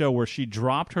had to show where she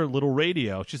dropped her little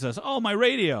radio. She says, "Oh, my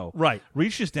radio." Right.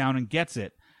 Reaches down and gets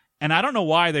it. And I don't know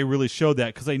why they really showed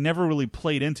that, because they never really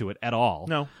played into it at all.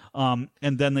 No.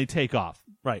 And then they take off.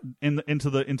 Right. Into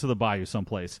the bayou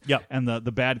someplace. Yep. And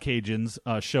the bad Cajuns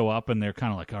show up, and they're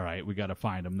kind of like, all right, we got to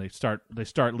find them. They start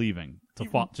leaving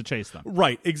to chase them.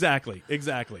 Right. Exactly.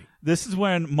 This is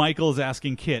when Michael is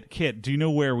asking Kit, "Do you know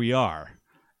where we are?"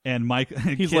 And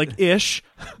he's like, "Ish."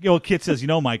 Well, Kit says,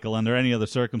 Michael, under any other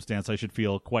circumstance, I should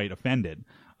feel quite offended.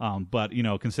 But,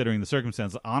 considering the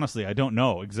circumstance, honestly, I don't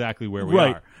know exactly where we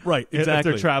are. Right, exactly. If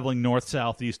they're traveling north,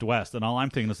 south, east, west, and all I'm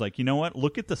thinking is like, you know what?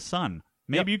 Look at the sun.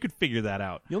 Maybe you could figure that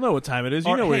out. You'll know what time it is.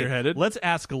 You know where you're headed. Let's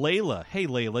ask Layla. "Hey,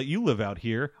 Layla, you live out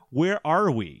here. Where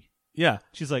are we?" Yeah.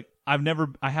 She's like, I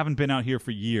haven't been out here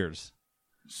for years.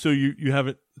 So you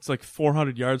haven't, it's like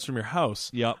 400 yards from your house.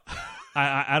 Yep.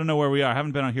 I don't know where we are. I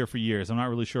haven't been out here for years. I'm not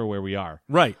really sure where we are.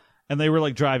 Right. And they were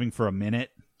like driving for a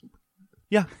minute.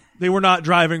 Yeah. They were not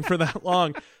driving for that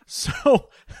long. So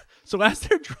as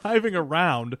they're driving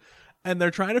around and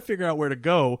they're trying to figure out where to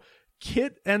go,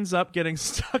 Kit ends up getting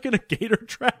stuck in a gator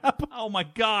trap. Oh my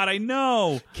God, I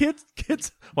know.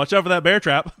 Kit's watch out for that bear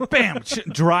trap. Bam!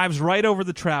 Drives right over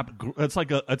the trap. It's like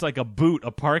a boot,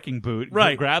 a parking boot.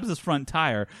 Right. Grabs his front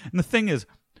tire. And the thing is,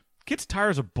 Kit's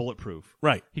tires are bulletproof.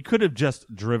 Right. He could have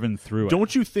just driven through it.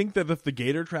 Don't you think that if the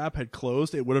gator trap had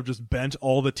closed, it would have just bent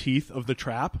all the teeth of the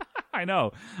trap? I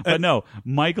know. But no,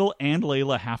 Michael and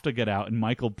Layla have to get out, and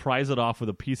Michael pries it off with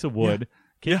a piece of wood.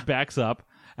 Yeah. Kit backs up.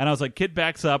 And I was like, Kit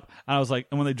backs up, and I was like,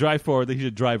 and when they drive forward, they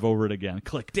should drive over it again.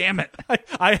 Click, damn it.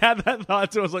 I had that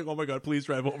thought, too. I was like, oh my God, please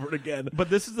drive over it again. But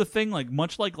this is the thing, like,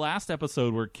 much like last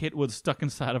episode where Kit was stuck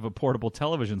inside of a portable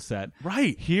television set.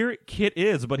 Right. Here, Kit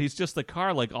is, but he's just the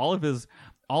car. Like, all of his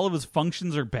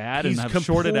functions are bad and have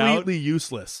shorted out. He's completely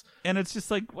useless. And it's just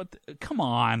like, come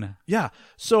on. Yeah.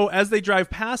 So as they drive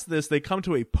past this, they come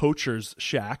to a poacher's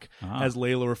shack, as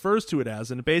Layla refers to it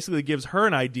as, and it basically gives her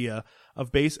an idea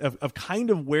of kind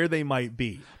of where they might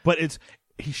be. But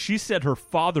she said her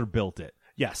father built it.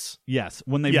 Yes. Yes,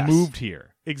 when they moved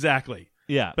here. Exactly.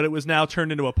 Yeah. But it was now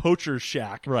turned into a poacher's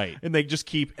shack. Right. And they just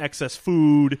keep excess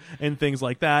food and things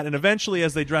like that. And eventually,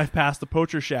 as they drive past the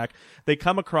poacher's shack, they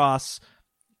come across...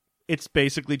 It's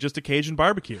basically just a Cajun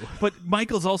barbecue. But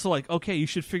Michael's also like, okay, you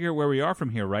should figure out where we are from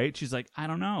here, right? She's like, I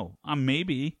don't know.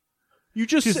 Maybe. You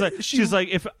just She's like,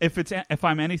 if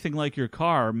I'm anything like your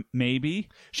car, maybe.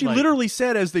 She Like, literally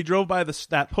said as they drove by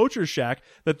that poacher's shack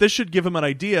that this should give him an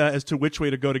idea as to which way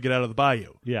to go to get out of the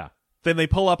bayou. Yeah. Then they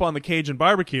pull up on the Cajun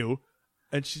barbecue,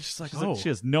 and she's just like, She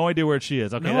has no idea where she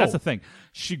is. Okay, No. that's the thing.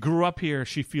 She grew up here.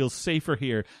 She feels safer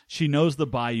here. She knows the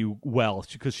bayou well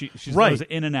because she Right. goes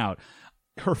in and out.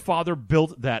 Her father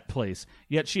built that place,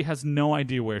 yet she has no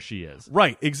idea where she is.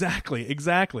 Right,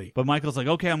 exactly. But Michael's like,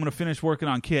 okay, I'm going to finish working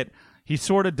on Kit. He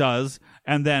sort of does,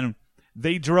 and then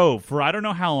they drove for I don't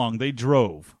know how long. They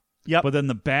drove. Yep. But then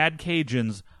the bad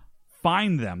Cajuns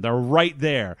find them. They're right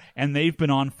there, and they've been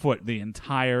on foot the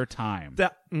entire time.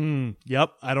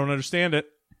 Yep, I don't understand it.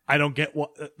 I don't get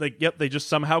what, they just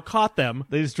somehow caught them.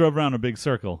 They just drove around a big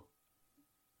circle.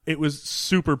 It was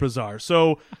super bizarre.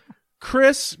 So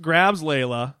Chris grabs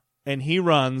Layla, and he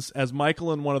runs as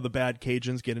Michael and one of the bad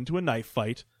Cajuns get into a knife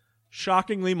fight.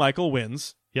 Shockingly, Michael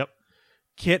wins. Yep.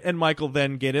 Kit and Michael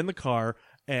then get in the car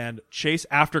and chase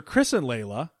after Chris and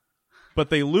Layla, but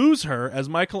they lose her as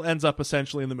Michael ends up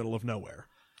essentially in the middle of nowhere.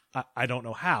 I don't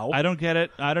know how. I don't get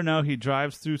it. I don't know. He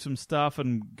drives through some stuff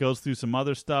and goes through some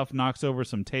other stuff, knocks over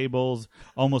some tables,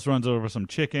 almost runs over some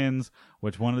chickens,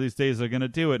 which one of these days they're going to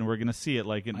do it, and we're going to see it.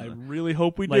 Like in, I really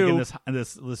hope we like do. in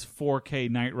this 4K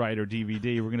Knight Rider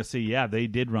DVD, we're going to see, yeah, they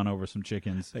did run over some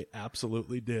chickens. They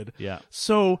absolutely did. Yeah.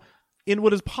 So, in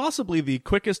what is possibly the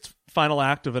quickest final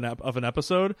act of an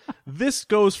episode, this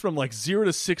goes from like 0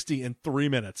 to 60 in 3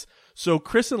 minutes. So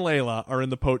Chris and Layla are in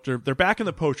the poacher. They're back in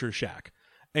the poacher shack,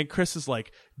 and Chris is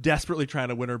like desperately trying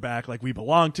to win her back. Like, we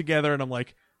belong together, and I'm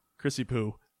like, Chrissy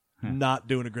Poo, not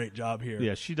doing a great job here.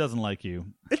 Yeah, she doesn't like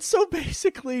you. It's so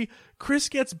basically, Chris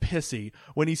gets pissy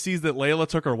when he sees that Layla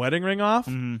took her wedding ring off.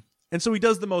 Mm-hmm. And so he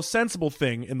does the most sensible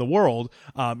thing in the world.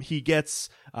 He gets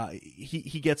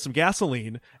he gets some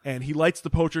gasoline, and he lights the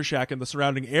poacher shack and the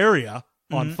surrounding area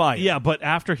on fire. Yeah, but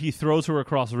after he throws her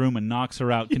across the room and knocks her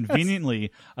out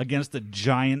conveniently against a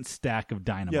giant stack of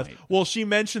dynamite. Yes. Well, she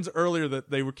mentions earlier that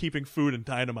they were keeping food and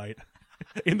dynamite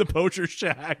in the poacher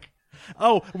shack.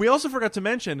 Oh, we also forgot to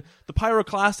mention the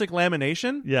pyroclastic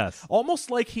lamination. Yes.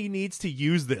 Almost like he needs to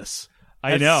use this.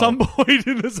 I at know. some point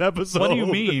in this episode. What do you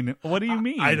mean? What do you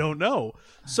mean? I don't know.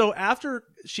 So after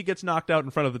she gets knocked out in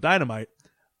front of the dynamite,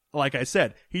 like I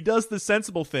said, he does the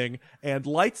sensible thing and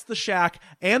lights the shack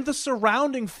and the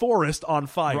surrounding forest on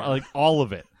fire. Like all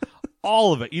of it.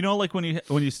 All of it. You know, like when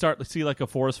you start to see like a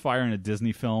forest fire in a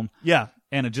Disney film? Yeah.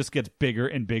 And it just gets bigger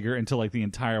and bigger until like the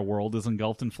entire world is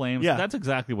engulfed in flames? Yeah. That's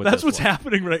exactly what That's this what's was.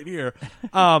 happening right here.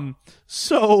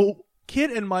 So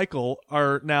Kit and Michael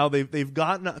are now they've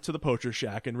gotten to the poacher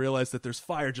shack and realized that there's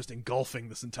fire just engulfing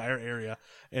this entire area.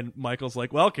 And Michael's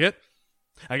like, "Well, Kit,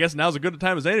 I guess now's as good a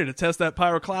time as any to test that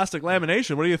pyroclastic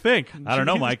lamination. What do you think?" I don't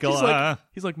know, Michael.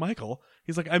 He's like, Michael.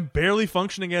 He's like, I'm barely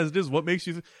functioning as it is. What makes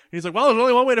you? And he's like, well, there's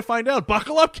only one way to find out.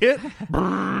 Buckle up, Kit.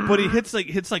 But he hits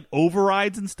like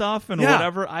overrides and stuff and Yeah.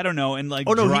 whatever. I don't know, and like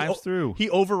Oh no, drives through. He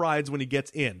overrides when he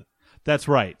gets in. That's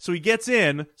right. So he gets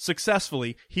in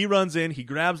successfully. He runs in. He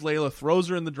grabs Layla, throws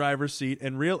her in the driver's seat,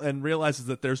 and realizes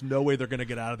that there's no way they're going to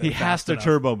get out of there. He has fast to enough.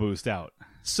 turbo boost out.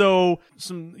 So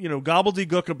some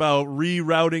gobbledygook about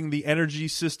rerouting the energy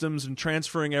systems and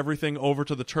transferring everything over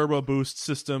to the turbo boost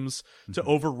systems to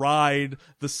override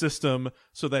the system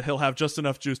so that he'll have just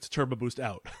enough juice to turbo boost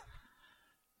out.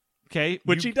 Okay,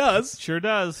 Which he does Sure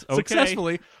does. Okay.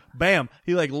 successfully. Bam!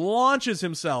 He like launches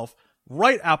himself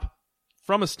right up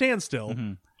from a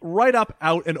standstill, right up,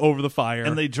 out, and over the fire.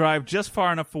 And they drive just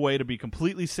far enough away to be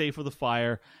completely safe of the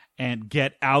fire and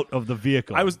get out of the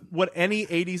vehicle. What any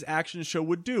 80s action show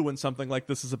would do when something like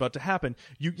this is about to happen.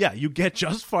 You get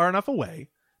just far enough away,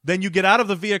 then you get out of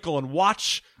the vehicle and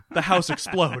watch the house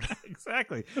explode.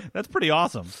 Exactly. That's pretty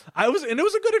awesome. And it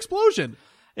was a good explosion.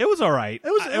 It was all right.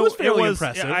 It was fairly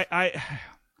impressive.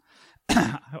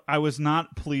 I was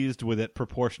not pleased with it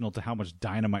proportional to how much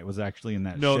dynamite was actually in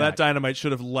that No, shack. that dynamite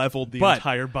should have leveled the But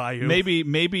entire bayou.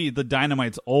 Maybe the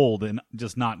dynamite's old and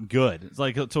just not good. It's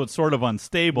like so it's sort of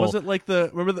unstable. Was it like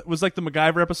it was like the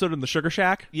MacGyver episode in the Sugar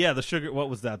Shack? Yeah, the sugar. What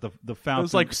was that? The fountain. It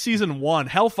was like season 1,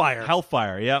 Hellfire.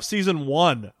 Hellfire. Yeah, Season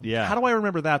 1. Yeah. How do I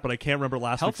remember that? But I can't remember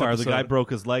last week's Hellfire. episode. The guy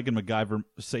broke his leg and MacGyver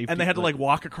saved. And they had to like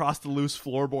walk across the loose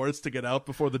floorboards to get out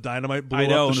before the dynamite blew I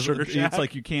know. up the and Sugar Shack. It's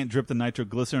like you can't drip the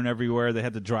nitroglycerin everywhere. They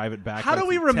had to drive it back. How like, do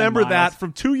we for 10 remember miles. that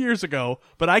from 2 years ago,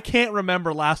 but I can't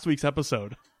remember last week's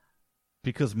episode?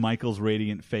 Because Michael's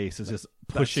radiant face is just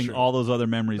pushing true. all those other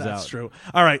memories out. That's true.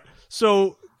 All right.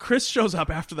 So Chris shows up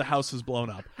after the house is blown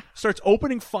up, starts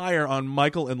opening fire on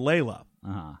Michael and Layla.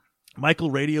 Uh-huh.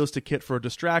 Michael radios to Kit for a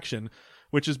distraction,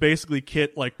 which is basically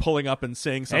Kit like pulling up and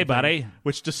saying something. Hey, buddy.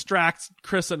 Which distracts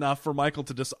Chris enough for Michael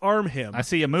to disarm him. I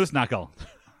see a moose knuckle.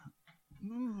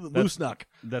 Moose knuck.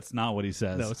 That's not what he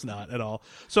says. No, it's not at all.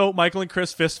 So Michael and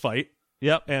Chris fist fight,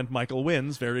 Yep. and Michael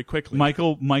wins very quickly.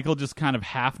 Michael just kind of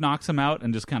half knocks him out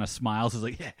and just kind of smiles. He's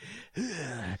like,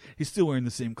 yeah, he's still wearing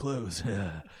the same clothes.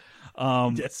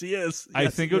 Yes, he is. I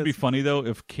Yes, think he it would be is. funny though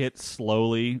if Kit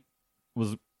slowly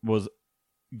was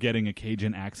getting a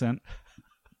Cajun accent,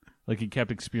 like he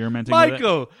kept experimenting. with it.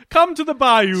 Michael, come to the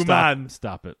bayou, man.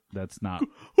 Stop it. That's not.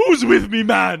 Who's with me,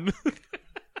 man?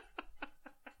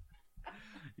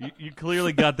 You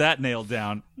clearly got that nailed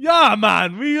down. Yeah,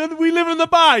 man. We live in the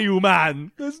bayou,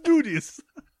 man. Let's do this.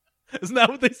 Isn't that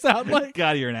what they sound like?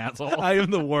 God, you're an asshole. I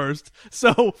am the worst.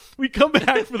 So we come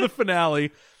back for the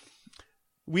finale.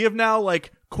 We have now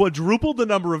like quadrupled the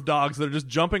number of dogs that are just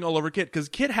jumping all over Kit because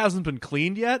Kit hasn't been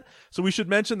cleaned yet. So we should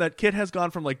mention that Kit has gone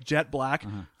from like jet black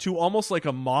to almost like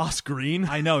a moss green.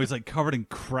 I know, he's like covered in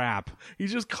crap.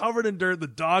 He's just covered in dirt. The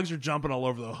dogs are jumping all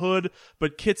over the hood,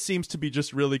 but Kit seems to be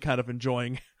just really kind of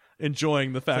enjoying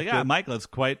the fact Like, yeah, that Michael, it's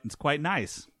quite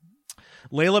nice.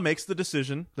 Layla makes the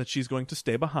decision that she's going to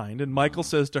stay behind, and Michael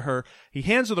says to her, he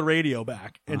hands her the radio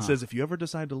back and says, if you ever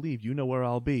decide to leave, you know where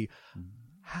I'll be.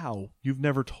 How? You've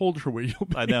never told her where you'll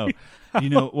be. I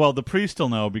know. Well, the priest will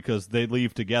know because they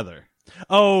leave together.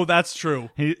 Oh, that's true.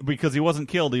 Because he wasn't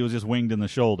killed, he was just winged in the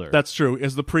shoulder. That's true,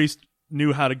 as the priest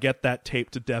knew how to get that tape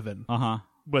to Devin. Uh-huh.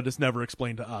 But it's never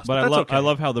explained to us. But that's okay. I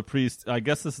love how the priest, I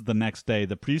guess this is the next day,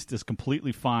 the priest is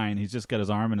completely fine. He's just got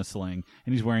his arm in a sling,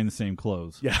 and he's wearing the same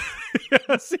clothes. Yeah.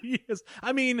 Yes, he is.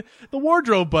 I mean, the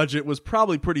wardrobe budget was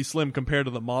probably pretty slim compared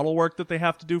to the model work that they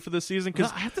have to do for this season.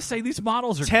 Because I have to say, these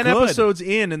models are 10 good. episodes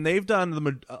in, and they've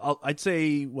done I'd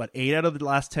say 8 out of the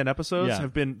last 10 episodes Yeah.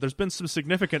 have been. There's been some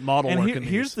significant model And work in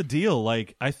here's these. the deal.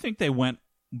 Like, I think they went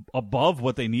above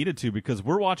what they needed to because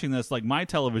we're watching this. Like, my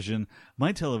television,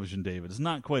 David, is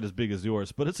not quite as big as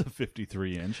yours, but it's a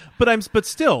 53-inch. But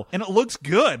still, And it looks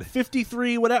good.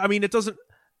 53, whatever. I mean, it doesn't,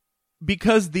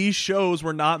 because these shows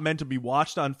were not meant to be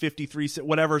watched on 53,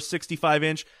 whatever,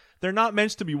 65-inch. They're not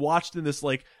meant to be watched in this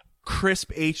like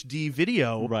crisp HD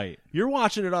video. Right. You're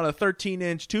watching it on a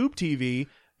 13-inch tube TV.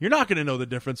 You're not going to know the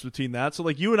difference between that. So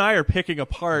like you and I are picking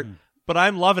apart, but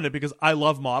I'm loving it because I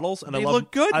love models and They I love,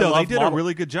 look good, I though. They love did model- a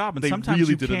really good job. And They sometimes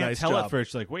really you did a can't nice tell job. at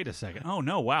first. Like, wait a second. Oh,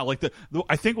 no, wow. Like,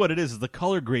 I think what it is the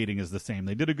color grading is the same.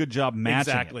 They did a good job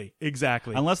matching it.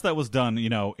 Exactly. Unless that was done,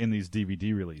 in these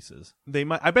DVD releases. They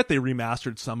might. I bet they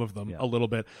remastered some of them a little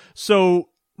bit. So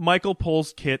Michael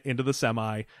pulls Kit into the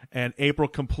semi, and April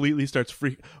completely starts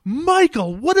freaking.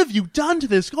 Michael, what have you done to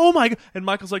this? Oh my god! And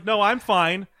Michael's like, "No, I'm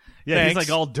fine. Yeah, Thanks. he's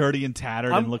like all dirty and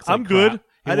tattered I'm- and looks like I'm good. crap.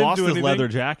 He I didn't lost do his anything. leather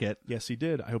jacket, Yes, he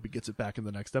did. I hope he gets it back in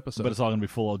the next episode. but it's all going to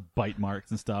be full of bite marks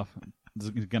and stuff.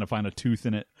 He's going to find a tooth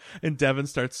in it. And Devin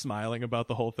starts smiling about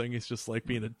the whole thing. He's just like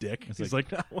being a dick. He's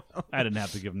like, "No, well." I didn't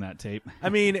have to give him that tape. I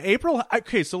mean, April.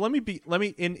 Okay, so let me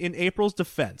in April's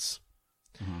defense.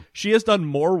 She has done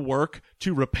more work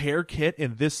to repair Kit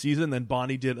in this season than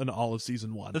Bonnie did in all of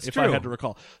season 1. That's if true. I had to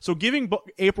recall. So giving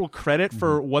April credit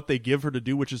for what they give her to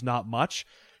do, which is not much,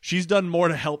 she's done more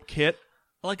to help Kit.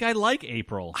 Like, I like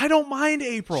April. I don't mind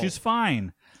April. She's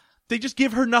fine. They just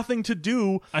give her nothing to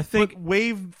do. I think- but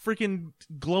wave freaking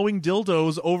glowing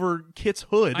dildos over Kit's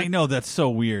hood. I know, that's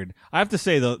so weird. I have to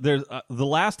say, though, there's the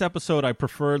last episode, I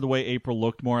preferred the way April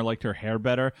looked more. I liked her hair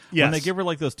better. Yes. When they give her,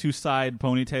 like, those two side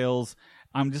ponytails,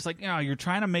 I'm just like, you're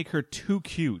trying to make her too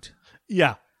cute.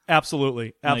 Yeah,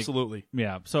 absolutely, Like, absolutely.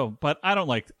 Yeah, so, but I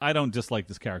don't dislike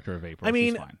this character of April. I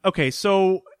mean, She's fine. okay,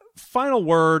 so final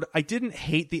word. I didn't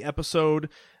hate the episode.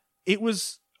 It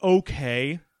was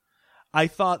okay. I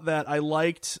thought that I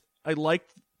liked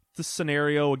the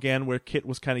scenario again where Kit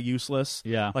was kind of useless.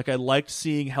 Yeah. Like I liked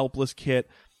seeing helpless Kit.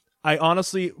 I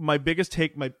honestly, my biggest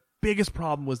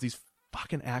problem was these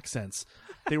fucking accents.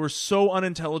 They were so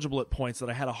unintelligible at points that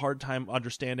I had a hard time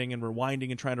understanding and rewinding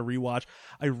and trying to rewatch.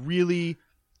 I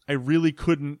really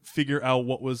couldn't figure out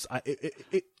what was.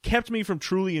 It kept me from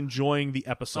truly enjoying the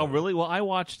episode. Oh, really? Well, I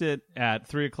watched it at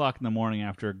 3:00 in the morning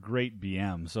after a great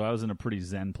BM, so I was in a pretty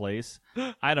zen place.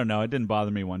 I don't know. It didn't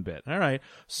bother me one bit. All right.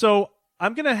 So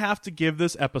I'm going to have to give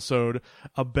this episode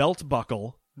a belt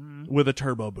buckle with a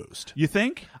turbo boost. You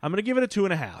think? I'm going to give it a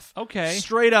 2.5. Okay.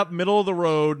 Straight up middle of the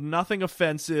road, nothing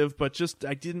offensive, but just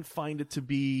I didn't find it to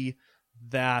be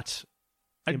that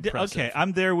impressive. Okay,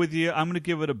 I'm there with you. I'm going to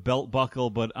give it a belt buckle,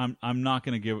 but I'm not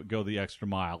going to go the extra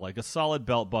mile. Like a solid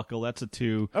belt buckle, that's a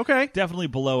 2. Okay. Definitely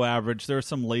below average. There's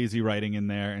some lazy writing in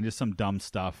there and just some dumb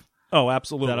stuff. Oh,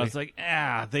 absolutely. That I was like,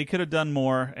 they could have done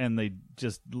more, and they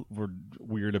just were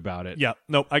weird about it. Yeah,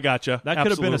 nope, I gotcha. That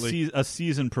could have been Absolutely. a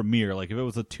season premiere. Like if it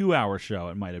was a 2-hour show,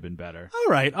 it might have been better.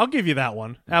 All right, I'll give you that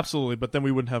one. Absolutely, but then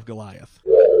we wouldn't have Goliath.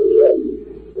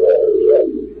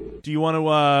 Do you want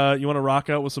to rock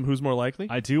out with some Who's More Likely?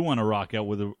 I do want to rock out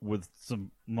with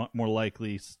some more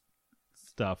likely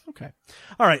stuff. Okay.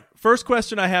 All right. First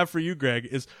question I have for you, Greg,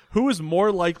 is who is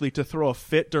more likely to throw a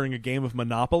fit during a game of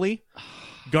Monopoly?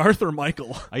 Garth or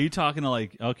Michael? Are you talking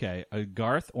to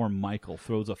Garth or Michael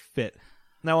throws a fit?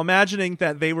 Now, imagining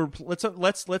that they were let's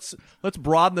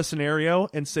broaden the scenario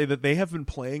and say that they have been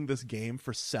playing this game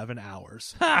for 7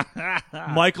 hours.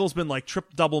 Michael's been like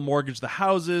double mortgage the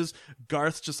houses.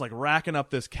 Garth's just like racking up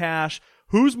this cash.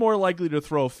 Who's more likely to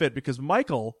throw a fit? Because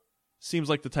Michael seems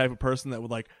like the type of person that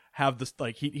would like have this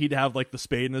like he'd have like the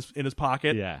spade in his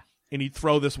pocket. Yeah. And he'd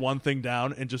throw this one thing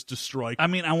down and just destroy. I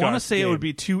mean, I want to Garth's say game. it would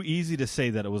be too easy to say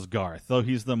that it was Garth, though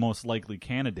he's the most likely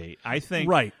candidate. I think.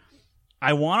 Right.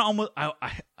 I want to almost.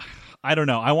 I don't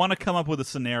know. I want to come up with a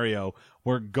scenario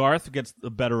where Garth gets the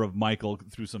better of Michael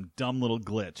through some dumb little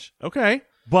glitch. Okay.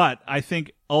 But I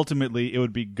think ultimately it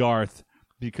would be Garth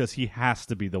because he has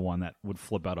to be the one that would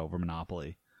flip out over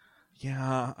Monopoly.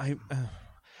 Yeah,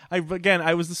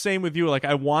 I was the same with you. Like,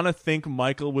 I want to think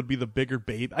Michael would be the bigger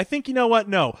baby. I think, you know what?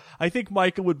 No, I think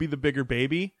Michael would be the bigger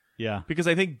baby. Yeah. Because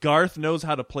I think Garth knows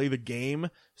how to play the game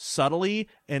subtly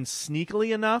and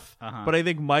sneakily enough. But I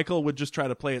think Michael would just try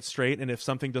to play it straight. And if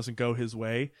something doesn't go his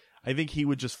way, I think he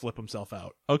would just flip himself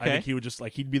out. Okay. I think he would just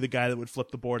he'd be the guy that would flip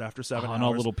the board after 7 hours. And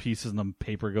all little pieces and the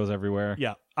paper goes everywhere.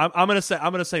 Yeah. I'm gonna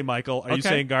say Michael. Are you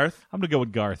saying Garth? I'm gonna go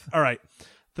with Garth. All right.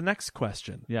 The next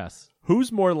question. Yes.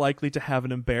 Who's more likely to have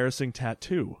an embarrassing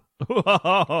tattoo?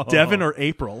 Devin or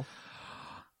April?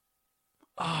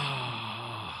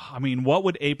 I mean, what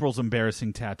would April's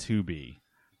embarrassing tattoo be?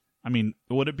 I mean,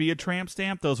 would it be a tramp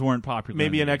stamp? Those weren't popular.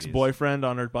 Maybe in an the 80s. ex-boyfriend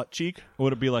on her butt cheek?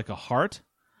 Would it be like a heart?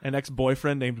 An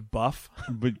ex-boyfriend named Buff?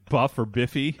 Buff or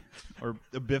Biffy? Or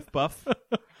Biff Buff?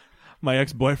 My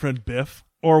ex-boyfriend Biff?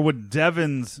 Or would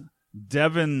Devin's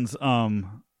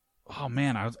oh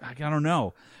man, I don't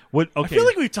know. Okay. I feel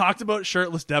like we talked about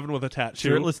shirtless Devin with a tattoo.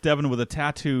 Shirtless Devin with a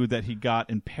tattoo that he got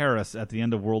in Paris at the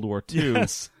end of World War II.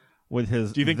 Yes. With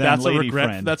his Do you think then that's a lady regret?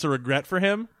 friend. That's a regret for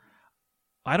him?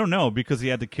 I don't know, because he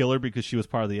had to kill her because she was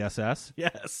part of the SS.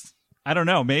 Yes. I don't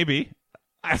know, maybe.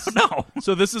 I don't know.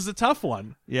 So this is a tough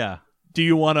one. Yeah. Do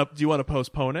you want to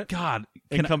postpone it? God,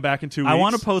 And come back in 2 weeks? I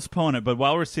want to postpone it, but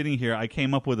while we're sitting here, I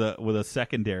came up with a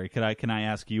secondary. Can I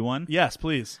ask you one? Yes,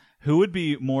 please. Who would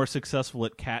be more successful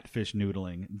at catfish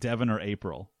noodling, Devin or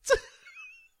April?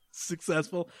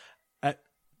 Successful at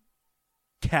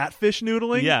catfish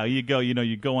noodling? Yeah, you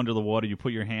go under the water, you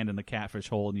put your hand in the catfish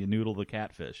hole, and you noodle the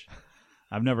catfish.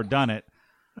 I've never done it,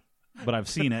 but I've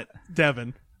seen it.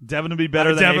 Devin. Devin would be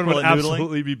better than Devin April would at noodling?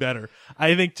 absolutely be better.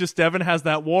 I think just Devin has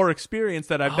that war experience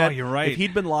that I bet you're right. if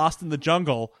he'd been lost in the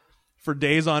jungle for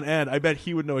days on end, I bet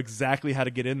he would know exactly how to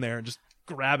get in there and just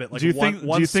grab it. Like do you one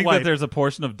think that swipe. there's a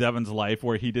portion of Devin's life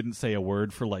where he didn't say a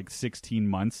word for like 16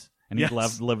 months and he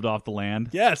Yes. lived off the land?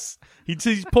 Yes. He'd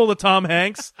pull a Tom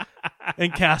Hanks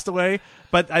and Castaway,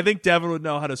 but I think Devin would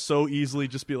know how to so easily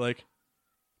just be like,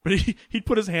 but he'd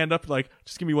put his hand up like,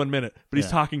 just give me 1 minute. But he's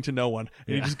Yeah. talking to no one.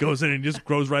 And he just goes in and he just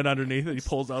goes right underneath and he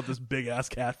pulls out this big-ass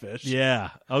catfish. Yeah.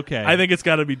 Okay. I think it's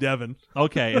got to be Devin.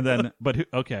 Okay, and then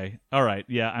okay. All right.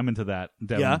 Yeah, I'm into that.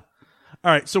 Devin. Yeah?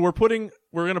 All right, so we're going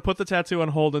to put the tattoo on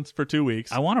hold for 2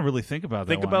 weeks. I want to really think about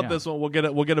that. Think about this one. We'll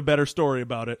get a better story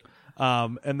about it.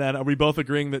 And then are we both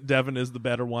agreeing that Devin is the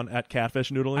better one at catfish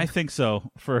noodling? I think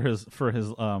so for his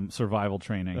survival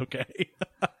training. Okay.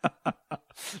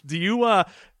 Do you want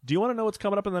to know what's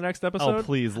coming up in the next episode? Oh,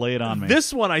 please lay it on me.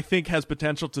 This one I think has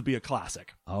potential to be a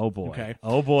classic. Oh boy. Okay.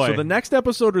 Oh boy. So the next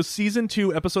episode is season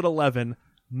 2, episode 11,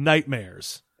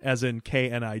 Nightmares, as in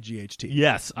KNIGHT.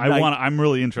 Yes, I'm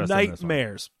really interested in this one.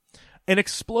 Nightmares. An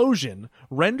explosion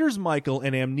renders Michael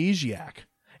an amnesiac,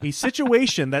 a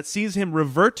situation that sees him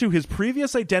revert to his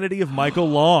previous identity of Michael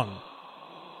Long.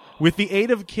 With the aid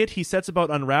of Kit, he sets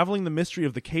about unraveling the mystery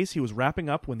of the case he was wrapping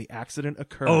up when the accident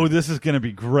occurred. Oh, this is going to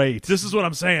be great. This is what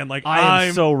I'm saying. Like, I am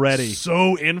I'm so ready.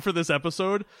 So in for this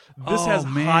episode. This Oh, has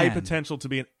man. high potential to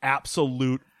be an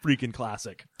absolute freaking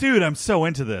classic. Dude, I'm so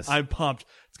into this. I'm pumped.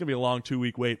 It's going to be a long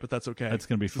 2-week wait, but that's okay. That's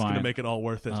gonna be It's going fine. to make it all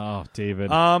worth it. Oh,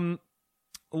 David.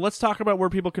 let's talk about where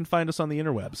people can find us on the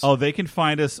interwebs. Oh, they can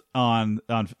find us on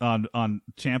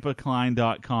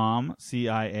CampaKlein.com,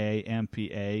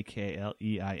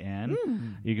 CiampaKlein.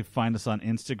 You can find us on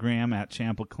Instagram at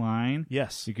CampaKlein.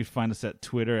 Yes. You can find us at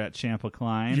Twitter at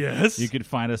CampaKlein. Yes. You can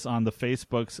find us on the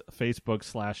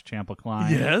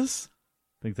Facebook/CampaKlein. Yes.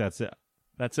 I think that's it.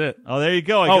 That's it. Oh, there you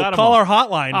go. I got 'em call all. our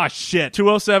hotline. Oh, shit.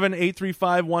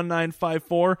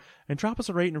 207-835-1954 and drop us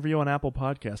a rate and review on Apple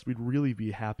Podcast. We'd really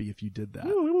be happy if you did that.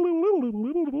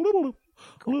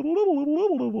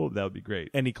 That would be great.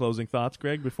 Any closing thoughts,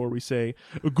 Greg, before we say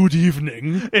good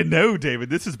evening? And no, David,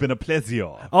 this has been a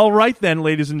pleasure. All right then,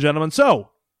 ladies and gentlemen.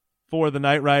 So, for the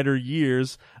Knight Rider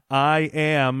years, I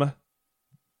am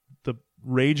the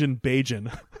Ragin'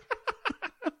 Bajin.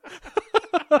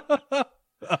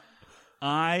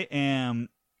 I am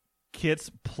Kit's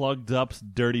Plugged Up's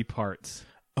dirty parts.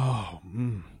 Oh,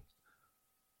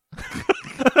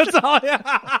 That's all.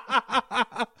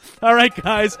 All right,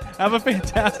 guys. Have a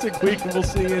fantastic week, and we'll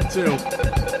see you in 2.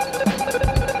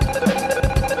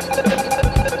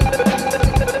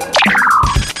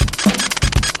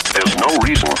 There's no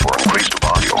reason for increased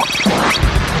volume.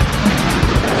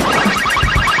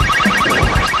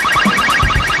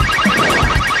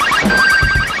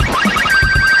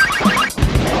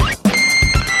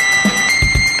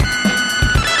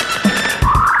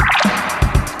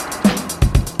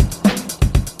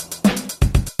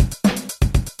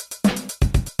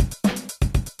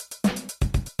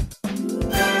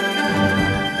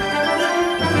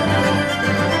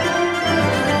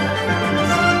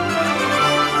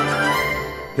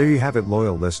 There you have it,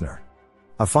 loyal listener.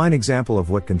 A fine example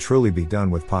of what can truly be done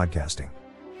with podcasting.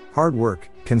 Hard work,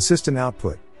 consistent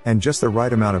output, and just the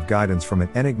right amount of guidance from an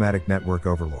enigmatic network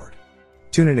overlord.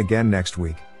 Tune in again next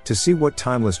week to see what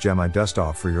timeless gem I dust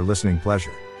off for your listening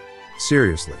pleasure.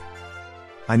 Seriously.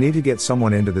 I need to get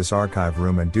someone into this archive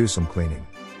room and do some cleaning.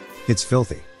 It's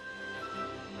filthy.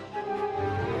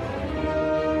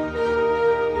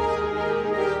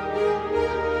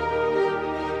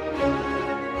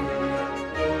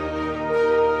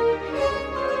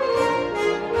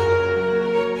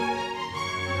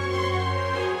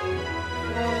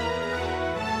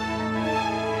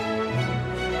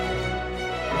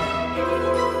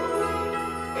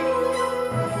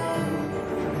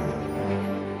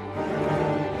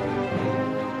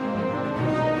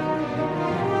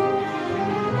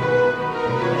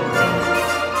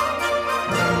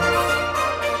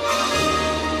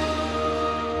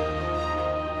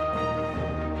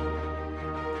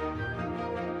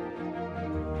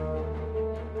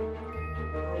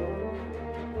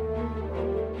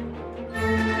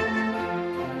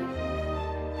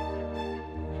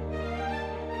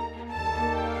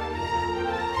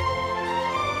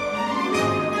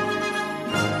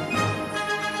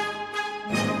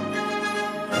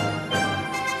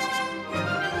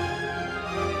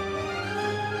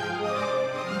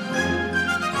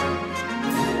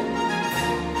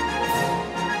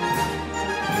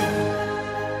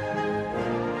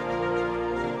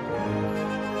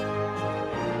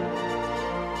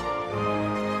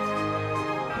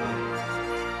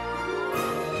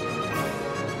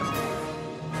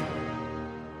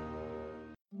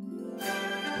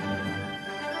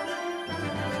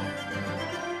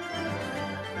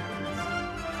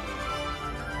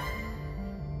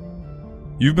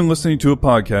 You've been listening to a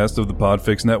podcast of the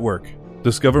Podfix Network.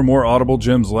 Discover more audible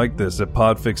gems like this at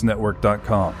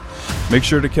podfixnetwork.com. Make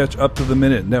sure to catch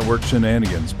up-to-the-minute network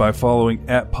shenanigans by following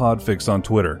 @Podfix on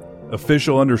Twitter,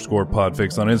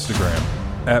 official_Podfix on Instagram,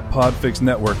 @Podfix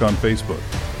Network on Facebook.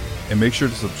 And make sure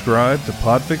to subscribe to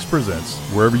Podfix Presents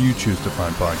wherever you choose to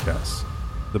find podcasts.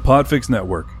 The Podfix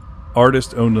Network,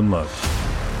 artist owned and loved.